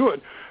shouldn't do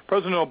it,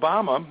 President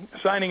Obama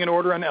signing an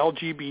order on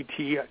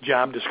LGBT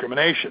job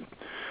discrimination.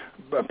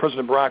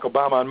 President Barack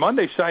Obama on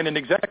Monday signed an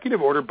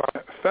executive order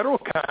by federal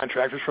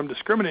contractors from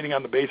discriminating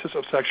on the basis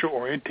of sexual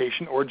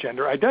orientation or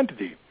gender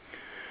identity.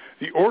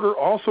 The order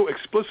also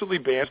explicitly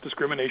bans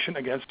discrimination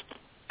against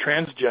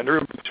transgender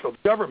employees of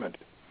the government.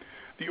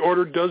 The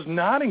order does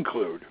not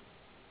include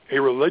a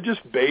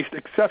religious-based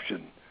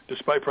exception,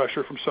 despite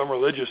pressure from some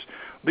religious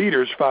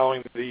leaders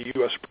following the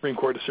U.S. Supreme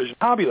Court decision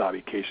Hobby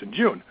Lobby case in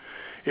June.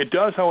 It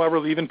does, however,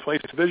 leave in place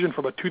a vision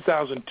from a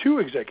 2002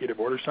 executive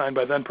order signed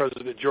by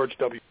then-President George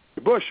W.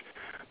 Bush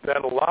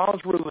that allows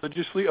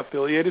religiously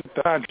affiliated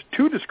contractors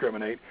to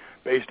discriminate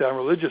based on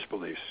religious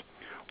beliefs.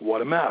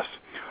 What a mess.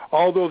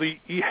 Although the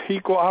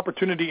Equal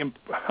Opportunity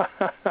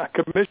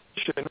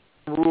Commission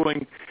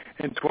ruling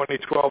in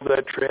 2012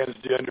 that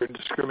transgender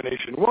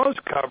discrimination was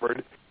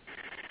covered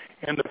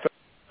in the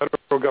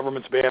federal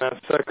government's ban on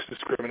sex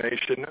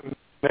discrimination,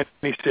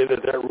 many say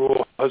that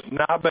rule has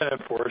not been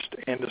enforced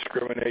and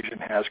discrimination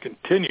has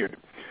continued.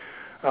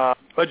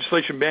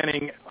 Legislation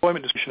banning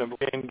employment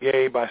discrimination of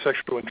gay,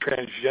 bisexual, and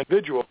transgender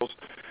individuals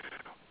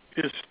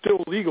is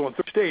still legal in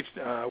 30 states.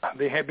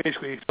 They had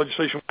basically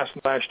legislation passed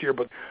last year,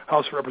 but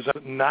House of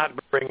Representatives not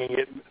bringing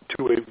it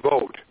to a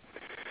vote.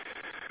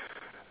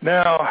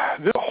 Now,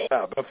 this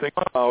whole thing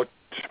about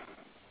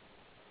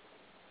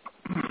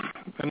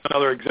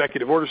another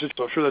executive order, so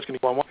I'm sure that's going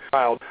to be on one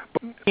filed,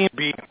 but it can't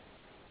be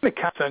in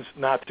a sense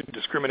not to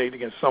discriminate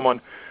against someone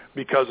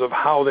because of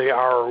how they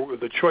are, or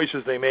the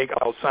choices they make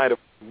outside of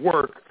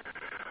work.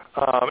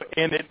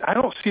 And I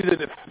don't see that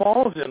it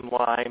falls in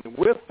line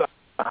with the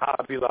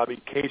Hobby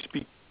Lobby case,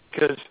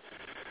 because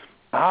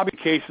the Hobby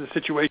case is a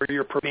situation where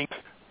you're permitting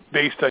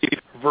based on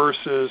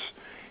versus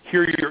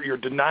here you're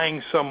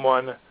denying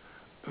someone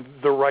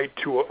the right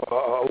to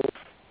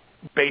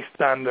based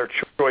on their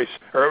choice,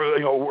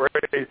 or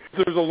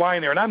there's a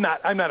line there, and I'm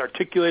not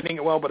articulating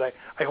it well, but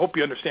I hope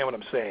you understand what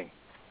I'm saying.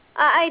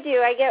 I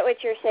do. I get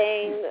what you're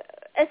saying.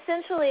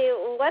 Essentially,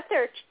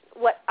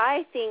 what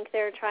I think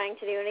they're trying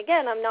to do, and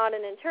again, I'm not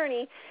an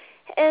attorney,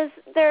 is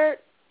they're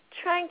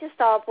trying to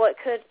stop what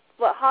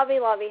Hobby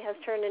Lobby has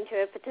turned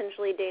into a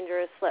potentially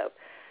dangerous slope.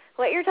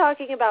 What you're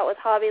talking about with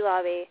Hobby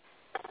Lobby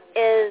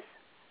is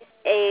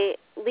a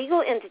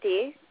legal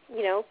entity,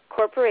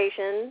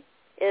 corporation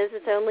is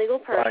its own legal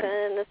person,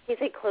 right. In this case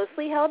a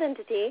closely held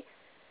entity.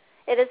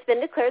 It has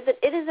been declared that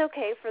it is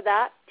okay for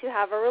that to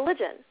have a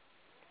religion.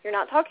 You're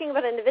not talking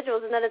about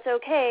individuals, and that it's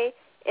okay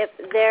if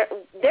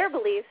their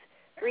beliefs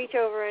reach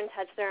over and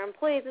touch their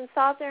employees and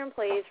stop their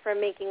employees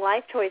from making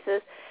life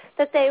choices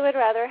that they would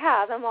rather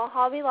have. And while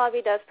Hobby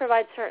Lobby does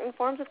provide certain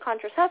forms of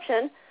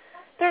contraception,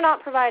 they're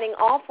not providing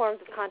all forms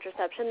of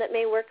contraception that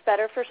may work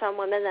better for some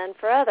women than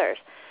for others.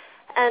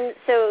 And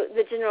so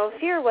the general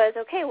fear was,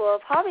 okay, well,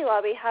 if Hobby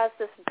Lobby has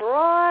this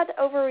broad,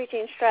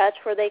 overreaching stretch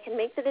where they can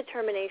make the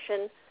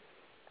determination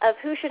of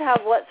who should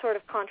have what sort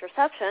of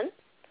contraception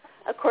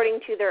according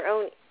to their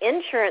own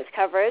insurance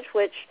coverage,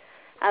 which,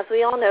 as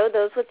we all know,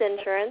 those with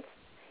insurance,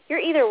 you're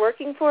either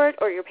working for it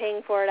or you're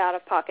paying for it out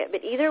of pocket.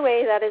 But either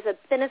way, that is a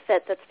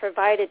benefit that's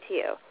provided to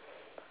you.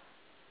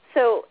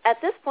 So at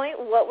this point,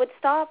 what would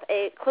stop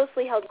a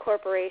closely held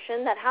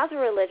corporation that has a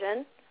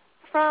religion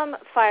from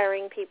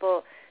firing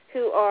people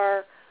who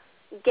are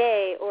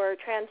gay or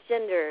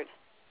transgendered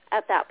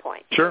at that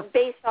point, sure,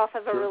 based off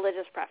of a sure.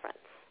 religious preference?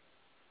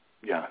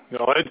 Yeah,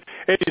 no,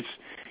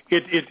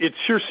 it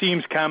sure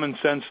seems common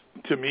sense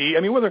to me.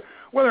 I mean, whether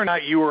or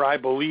not you or I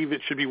believe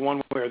it should be one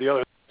way or the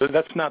other,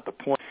 that's not the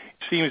point.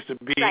 It seems to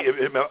be right.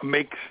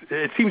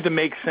 it seems to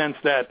make sense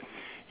that,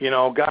 you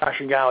know, gosh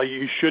and golly,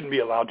 you shouldn't be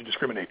allowed to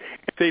discriminate.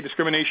 If say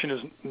discrimination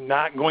is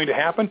not going to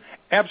happen,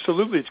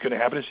 absolutely it's going to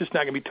happen. It's just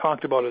not going to be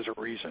talked about as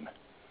a reason.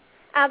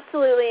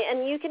 Absolutely,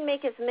 and you can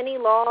make as many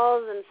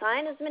laws and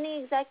sign as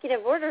many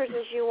executive orders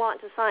as you want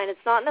to sign.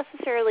 It's not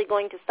necessarily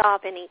going to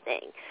stop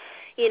anything.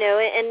 You know,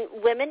 and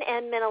women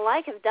and men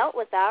alike have dealt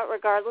with that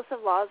regardless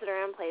of laws that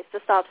are in place to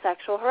stop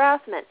sexual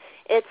harassment.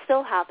 It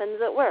still happens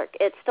at work.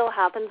 It still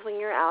happens when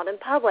you're out in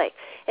public.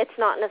 It's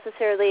not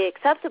necessarily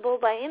acceptable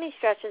by any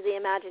stretch of the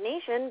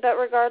imagination, but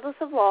regardless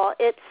of law,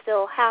 it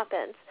still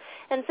happens.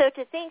 And so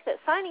to think that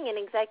signing an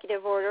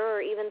executive order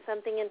or even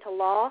something into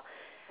law,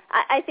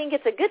 I think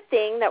it's a good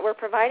thing that we're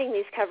providing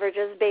these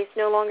coverages based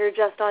no longer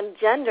just on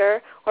gender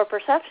or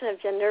perception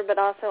of gender, but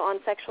also on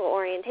sexual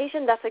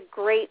orientation. That's a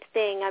great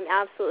thing. I'm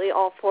absolutely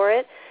all for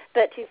it.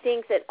 But to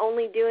think that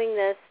doing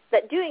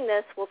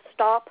this will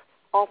stop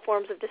all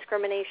forms of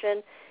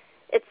discrimination,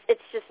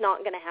 it's just not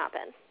going to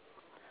happen.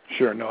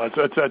 Sure, no,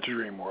 that's a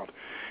dream world.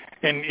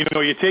 And, you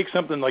know, you take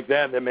something like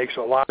that makes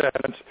a lot of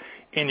sense,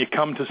 and you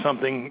come to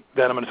something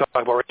that I'm going to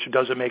talk about, which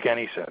doesn't make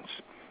any sense.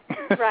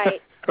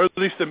 Right. Or at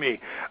least to me.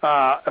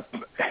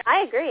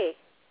 I agree.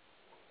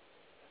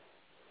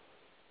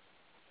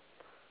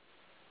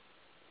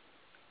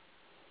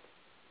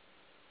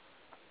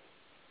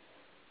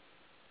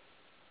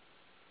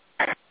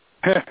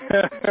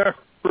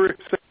 We're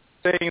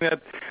saying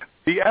that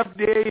the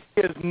FDA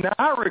is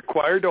not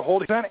required to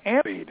hold on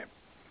antibodies.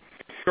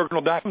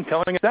 Circular document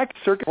telling us that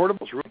circuit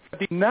portables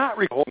did not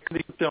hold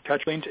the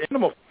touch-lanes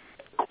animal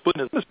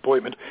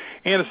disappointment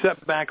and a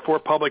setback for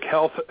public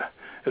health.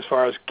 As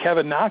far as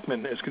Kevin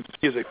Nachman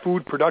is a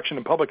food production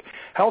and public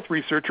health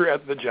researcher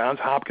at the Johns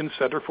Hopkins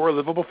Center for a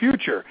Livable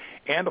Future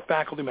and a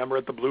faculty member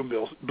at the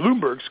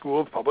Bloomberg School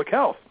of Public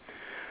Health.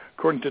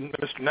 According to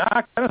Mr.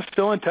 Nachman,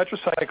 penicillin and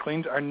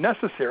tetracyclines are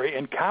necessary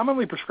and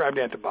commonly prescribed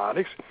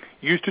antibiotics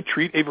used to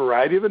treat a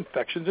variety of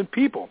infections in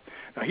people.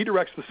 Now, he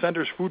directs the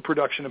center's food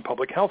production and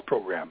public health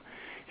program.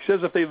 He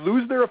says if they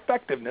lose their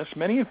effectiveness,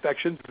 many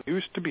infections that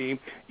used to be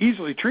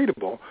easily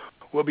treatable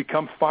will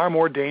become far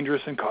more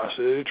dangerous and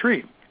costly to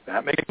treat.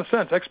 That makes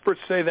sense.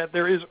 Experts say that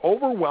there is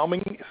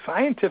overwhelming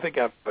scientific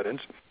evidence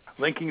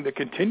linking the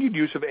continued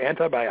use of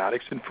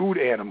antibiotics in food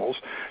animals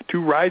to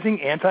rising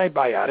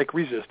antibiotic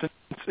resistance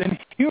in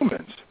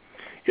humans.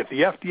 If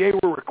the FDA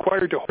were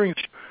required to hold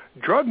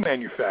drug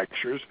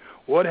manufacturers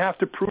would have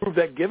to prove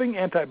that giving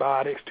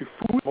antibiotics to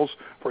food animals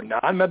for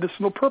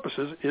non-medicinal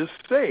purposes is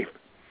safe.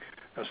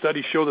 Now,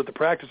 studies show that the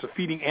practice of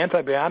feeding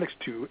antibiotics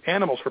to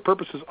animals for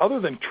purposes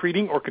other than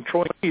treating or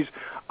controlling disease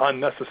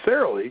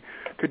unnecessarily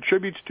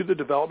contributes to the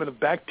development of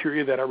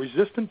bacteria that are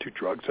resistant to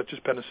drugs such as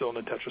penicillin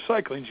and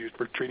tetracyclines used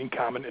for treating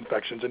common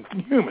infections in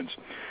humans.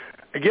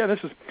 Again, this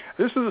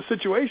is a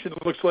situation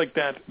that looks like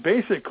that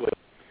basically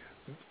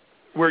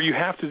where you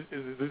have to,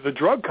 the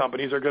drug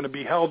companies are going to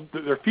be held,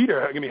 their feet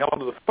are going to be held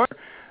to the fire.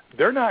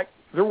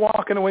 They're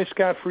walking away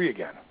scot-free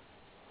again.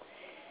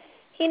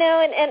 You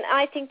know, and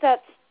I think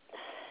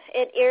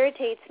it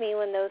irritates me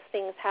when those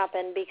things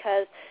happen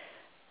because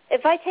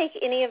if I take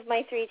any of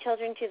my 3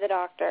 children to the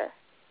doctor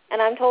and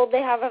I'm told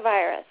they have a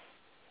virus,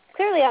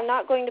 clearly I'm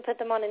not going to put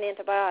them on an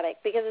antibiotic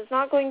because it's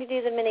not going to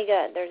do them any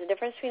good. There's a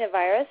difference between a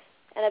virus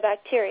and a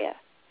bacteria.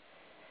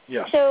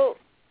 Yes. So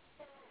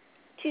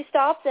to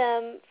stop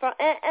them from,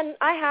 and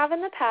I have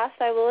in the past,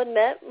 I will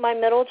admit, my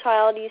middle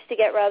child used to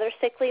get rather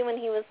sickly when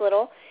he was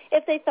little.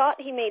 If they thought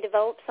he may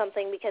develop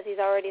something because he's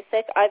already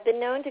sick, I've been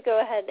known to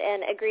go ahead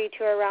and agree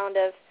to a round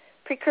of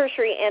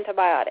precursory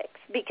antibiotics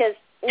because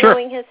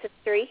knowing his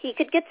history, he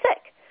could get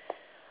sick.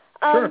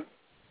 Sure.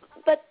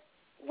 But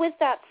with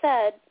that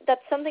said,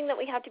 that's something that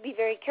we have to be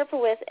very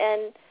careful with,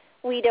 and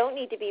we don't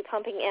need to be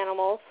pumping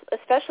animals,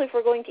 especially if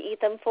we're going to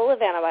eat them full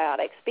of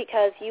antibiotics,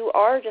 because you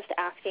are just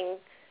asking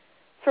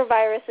for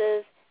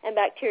viruses and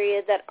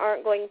bacteria that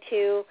aren't going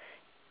to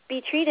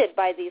be treated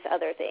by these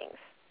other things.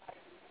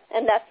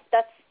 And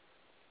that's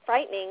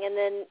frightening. And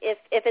then if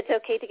it's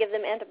okay to give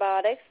them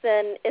antibiotics,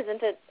 then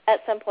isn't it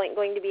at some point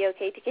going to be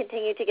okay to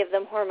continue to give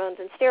them hormones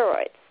and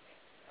steroids?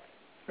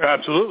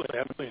 Absolutely.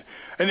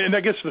 And I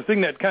guess the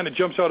thing that kind of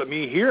jumps out at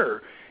me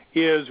here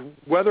is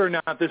whether or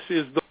not this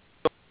is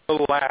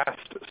the last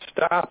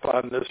stop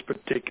on this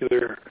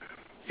particular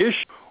issue,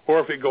 or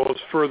if it goes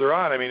further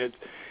on. I mean, it's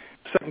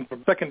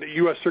second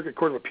U.S. Circuit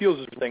Court of Appeals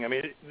is the thing. I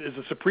mean, is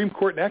the Supreme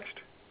Court next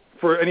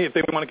if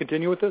they want to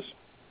continue with this?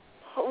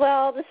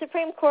 Well, the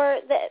Supreme Court,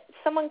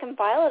 someone can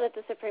file it at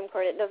the Supreme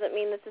Court. It doesn't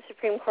mean that the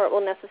Supreme Court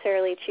will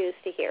necessarily choose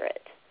to hear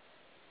it.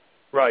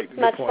 Right.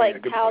 Much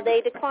like how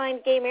they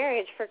declined gay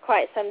marriage for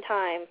quite some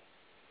time.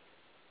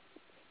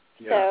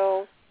 Yeah.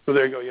 So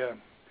there you go, yeah.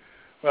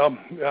 Well,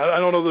 I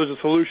don't know if there's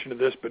a solution to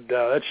this, but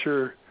that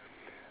sure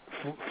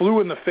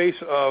flew in the face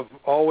of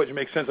all which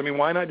makes sense. I mean,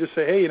 why not just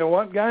say, hey, you know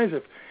what, guys,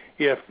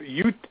 if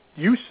you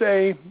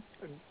say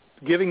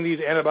giving these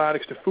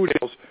antibiotics to food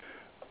animals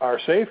are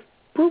safe,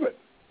 prove it.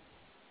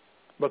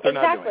 But they're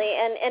not doing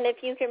it. And if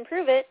you can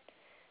prove it,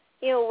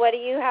 you know, what do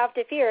you have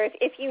to fear?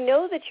 If you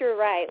know that you're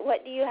right,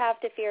 what do you have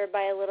to fear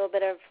by a little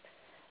bit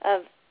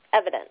of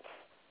evidence?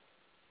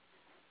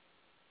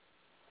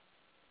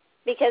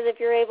 Because if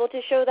you're able to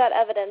show that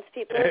evidence,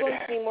 people are going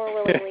to be more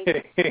willingly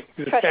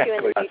trust you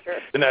in the future.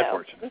 And that's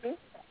fortunate. Mm-hmm.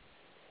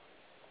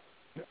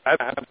 I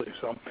believe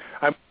so.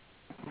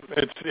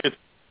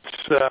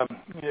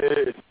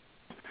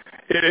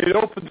 It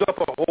opens up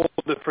a whole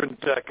different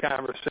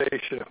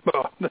conversation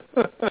about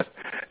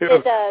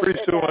pretty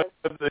soon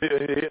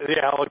the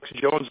Alex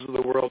Jones of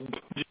the world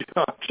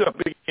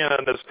jumping in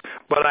on this,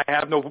 but I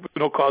have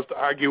no cause to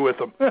argue with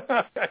them.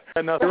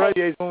 And now the right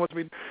wants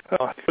me.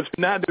 It's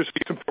not there's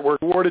some were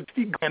awarded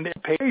and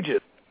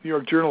pages. New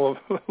York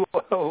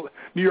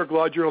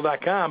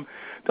LawJournal.com,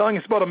 telling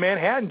us about a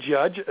Manhattan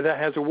judge that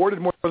has awarded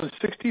more than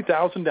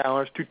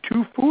 $60,000 to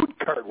two food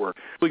cart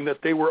workers, feeling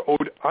that they were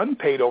owed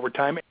unpaid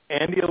overtime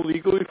and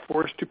illegally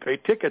forced to pay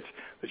tickets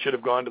that should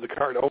have gone to the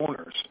cart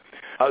owners.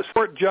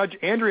 Court Judge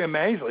Andrea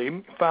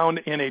Maisley found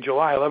in a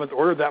July 11th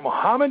order that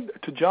Mohammed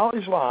Tajal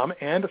Islam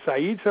and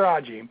Saeed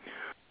Siraji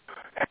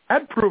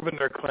had proven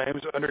their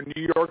claims under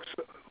New York's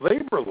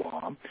labor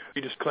law,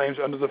 just claims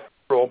under the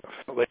Federal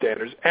Labor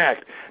Standards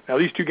Act. Now,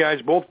 these two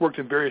guys both worked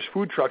in various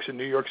food trucks in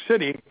New York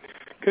City,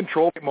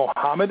 controlled by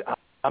Mohammed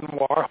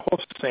Anwar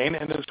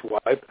Hossain and his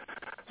wife,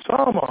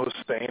 Salma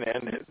Hossain,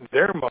 and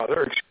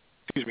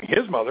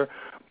his mother,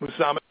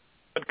 Musammed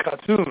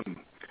Khatun.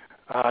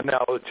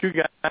 Now, the two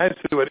guys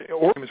who had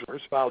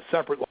organized filed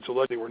separate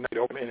lawsuits they were not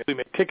open and they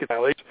made ticket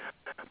violations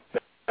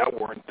that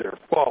weren't their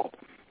fault.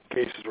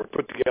 Cases were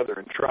put together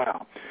in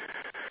trial.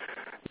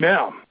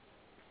 Now,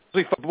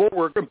 both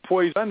work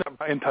employees are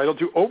entitled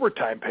to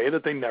overtime pay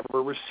that they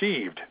never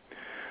received.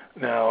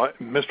 Now,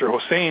 Mr.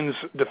 Hossain's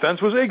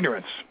defense was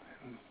ignorance.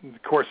 The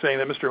court saying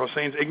that Mr.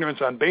 Hossain's ignorance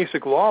on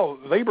basic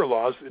labor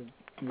laws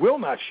will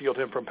not shield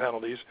him from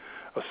penalties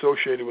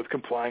associated with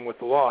complying with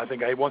the law. I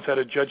think I once had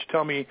a judge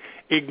tell me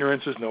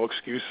ignorance is no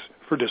excuse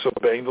for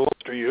disobeying the laws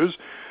to use.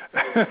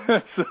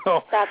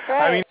 So, that's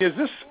right. I mean, is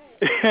this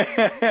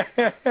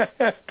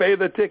pay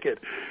the ticket?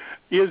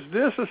 Is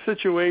this a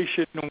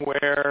situation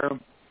where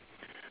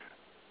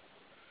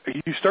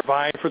you start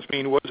vying for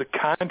between what is a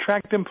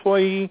contract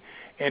employee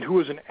and who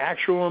is an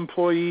actual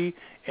employee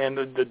and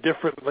the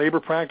different labor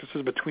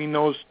practices between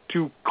those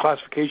two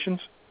classifications?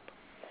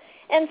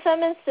 In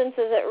some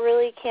instances, it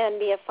really can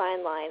be a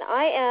fine line.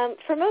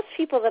 For most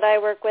people that I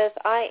work with,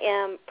 I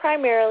am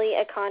primarily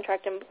a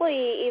contract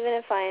employee, even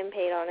if I am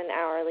paid on an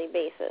hourly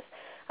basis.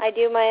 I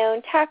do my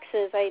own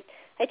taxes. I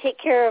take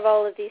care of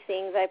all of these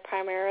things. I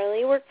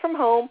primarily work from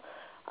home.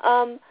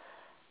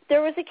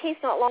 There was a case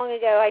not long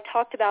ago I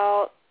talked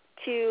about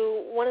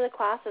to one of the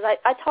classes.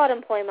 I taught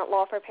employment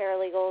law for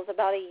paralegals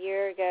about a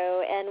year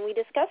ago, and we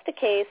discussed a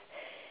case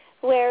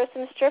where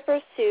some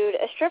strippers sued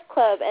a strip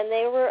club, and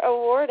they were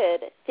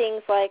awarded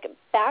things like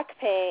back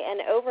pay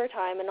and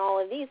overtime and all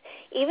of these.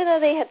 Even though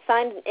they had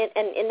signed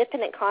an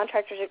independent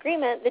contractor's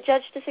agreement, the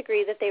judge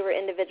disagreed that they were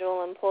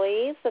individual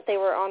employees, that they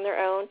were on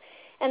their own,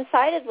 and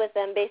sided with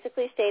them,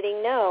 basically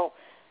stating, no,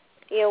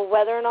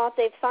 whether or not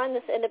they've signed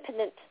this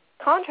independent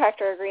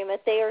contractor agreement,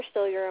 they are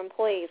still your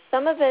employees.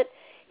 Some of it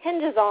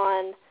hinges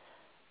on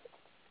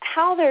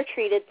how they're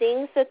treated,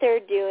 things that they're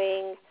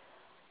doing,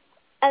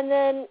 and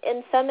then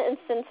in some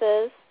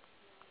instances,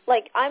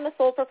 like I'm a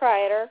sole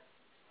proprietor,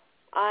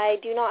 I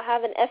do not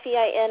have an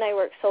FEIN, I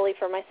work solely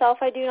for myself,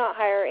 I do not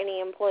hire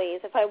any employees.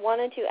 If I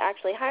wanted to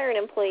actually hire an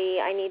employee,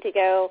 I need to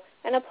go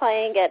and apply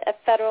and get a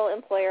federal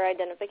employer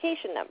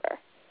identification number.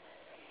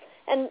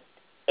 And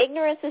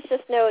ignorance is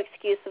just no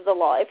excuse of the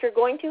law. If you're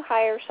going to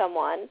hire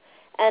someone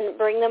and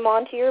bring them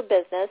onto your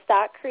business,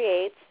 that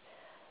creates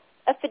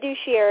a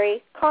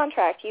fiduciary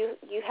contract. You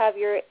have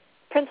your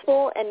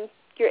principal and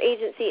your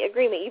agency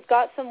agreement. You've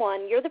got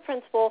someone, you're the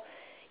principal,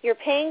 you're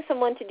paying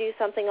someone to do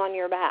something on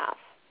your behalf,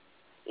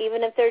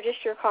 even if they're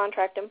just your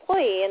contract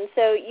employee. And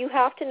so you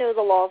have to know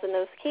the laws in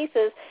those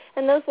cases,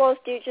 and those laws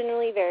do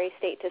generally vary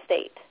state to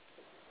state.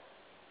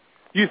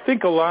 You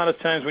think a lot of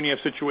times when you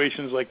have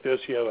situations like this,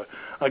 you have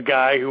a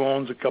guy who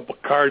owns a couple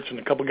carts and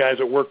a couple guys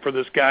that work for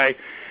this guy,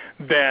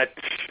 that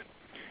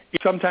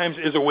sometimes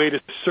is a way to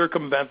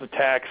circumvent the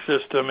tax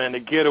system and to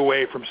get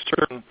away from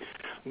certain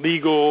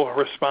legal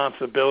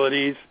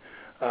responsibilities,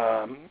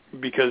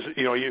 because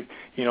it's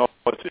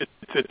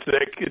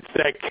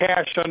that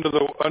cash under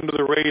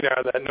the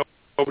radar that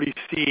nobody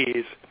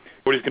sees.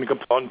 Nobody's going to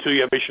come out until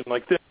you have a situation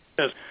like this.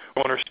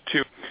 Owners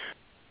to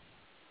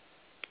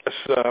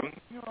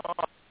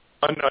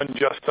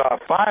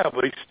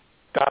unjustifiably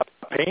stop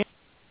paying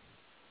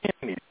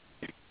these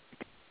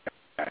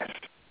guys.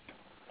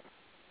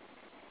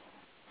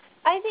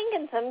 I think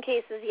in some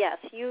cases, yes.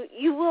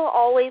 You will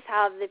always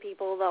have the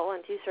people that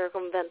want to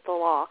circumvent the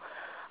law.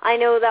 I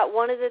know that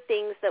one of the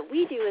things that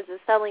we do as a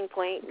selling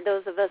point,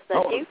 those of us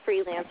that do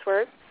freelance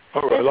work,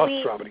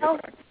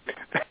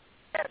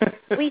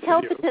 we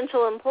tell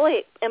potential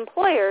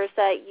employers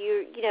that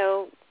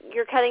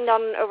you're cutting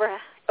down on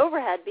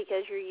overhead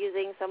because you're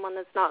using someone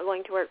that's not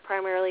going to work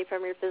primarily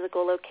from your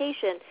physical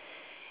location.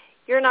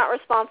 You're not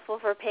responsible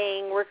for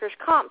paying workers'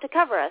 comp to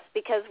cover us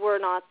because we're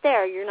not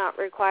there. You're not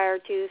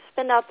required to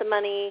spend out the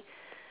money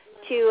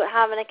to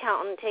have an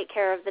accountant take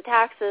care of the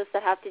taxes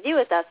that have to do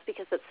with us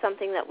because it's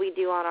something that we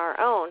do on our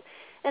own.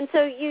 And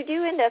so you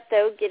do end up,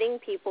 though, getting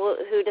people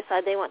who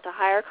decide they want to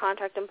hire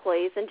contract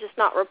employees and just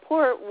not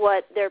report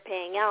what they're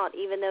paying out,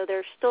 even though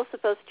they're still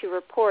supposed to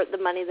report the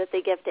money that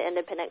they give to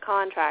independent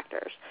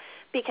contractors,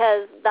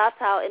 because that's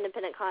how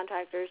independent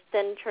contractors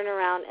then turn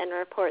around and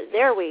report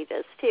their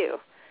wages, too.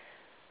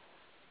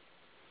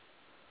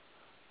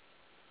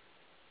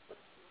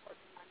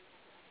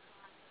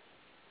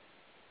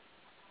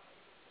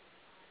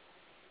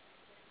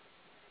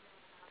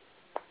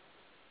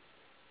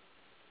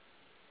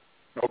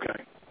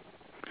 Okay.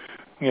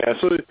 Yeah,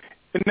 so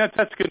and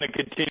that's going to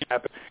continue to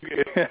happen.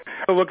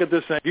 Look at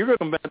this thing. You're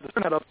going to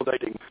they're not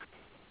updating.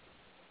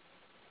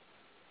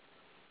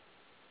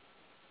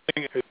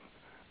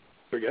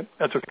 Forget.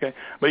 That's okay.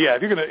 But yeah,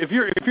 if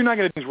you're not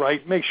getting things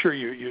right, make sure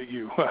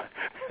you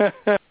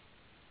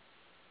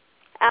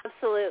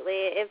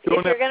Absolutely. If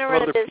you're going to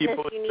run a business,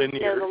 you need to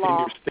know the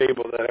law. In your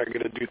stable that are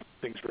going to do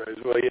things right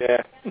as well.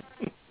 Yeah.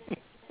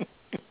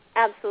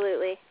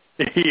 Absolutely.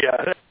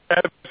 Yeah,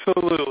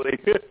 absolutely.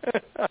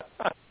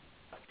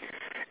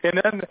 And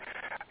then,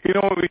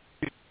 we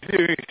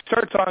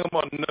start talking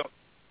about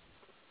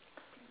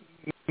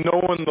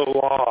knowing the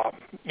law,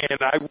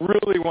 and I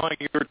really want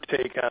your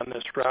take on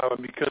this,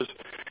 Robin, because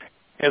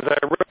as I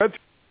read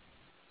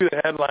through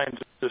the headlines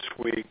this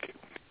week,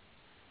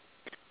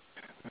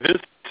 this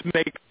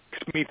makes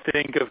me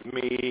think of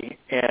me,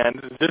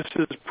 and this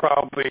is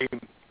probably,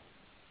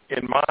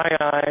 in my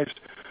eyes,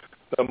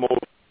 the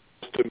most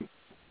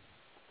important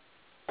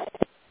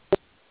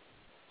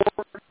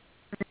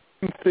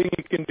thing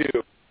you can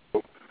do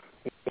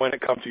when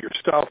it comes to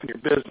yourself and your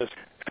business.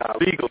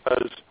 Legal,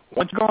 because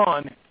once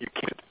gone, you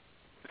can't.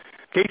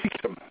 Casey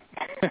killed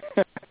him.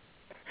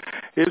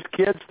 His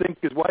kids think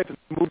his wife has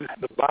moved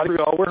the body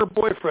all where her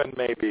boyfriend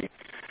may be.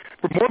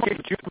 For more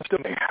cases, you can still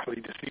make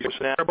happily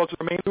deceased about the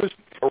remains of his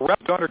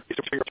daughter. And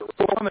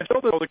they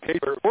still know the case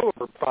for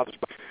her father's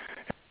body.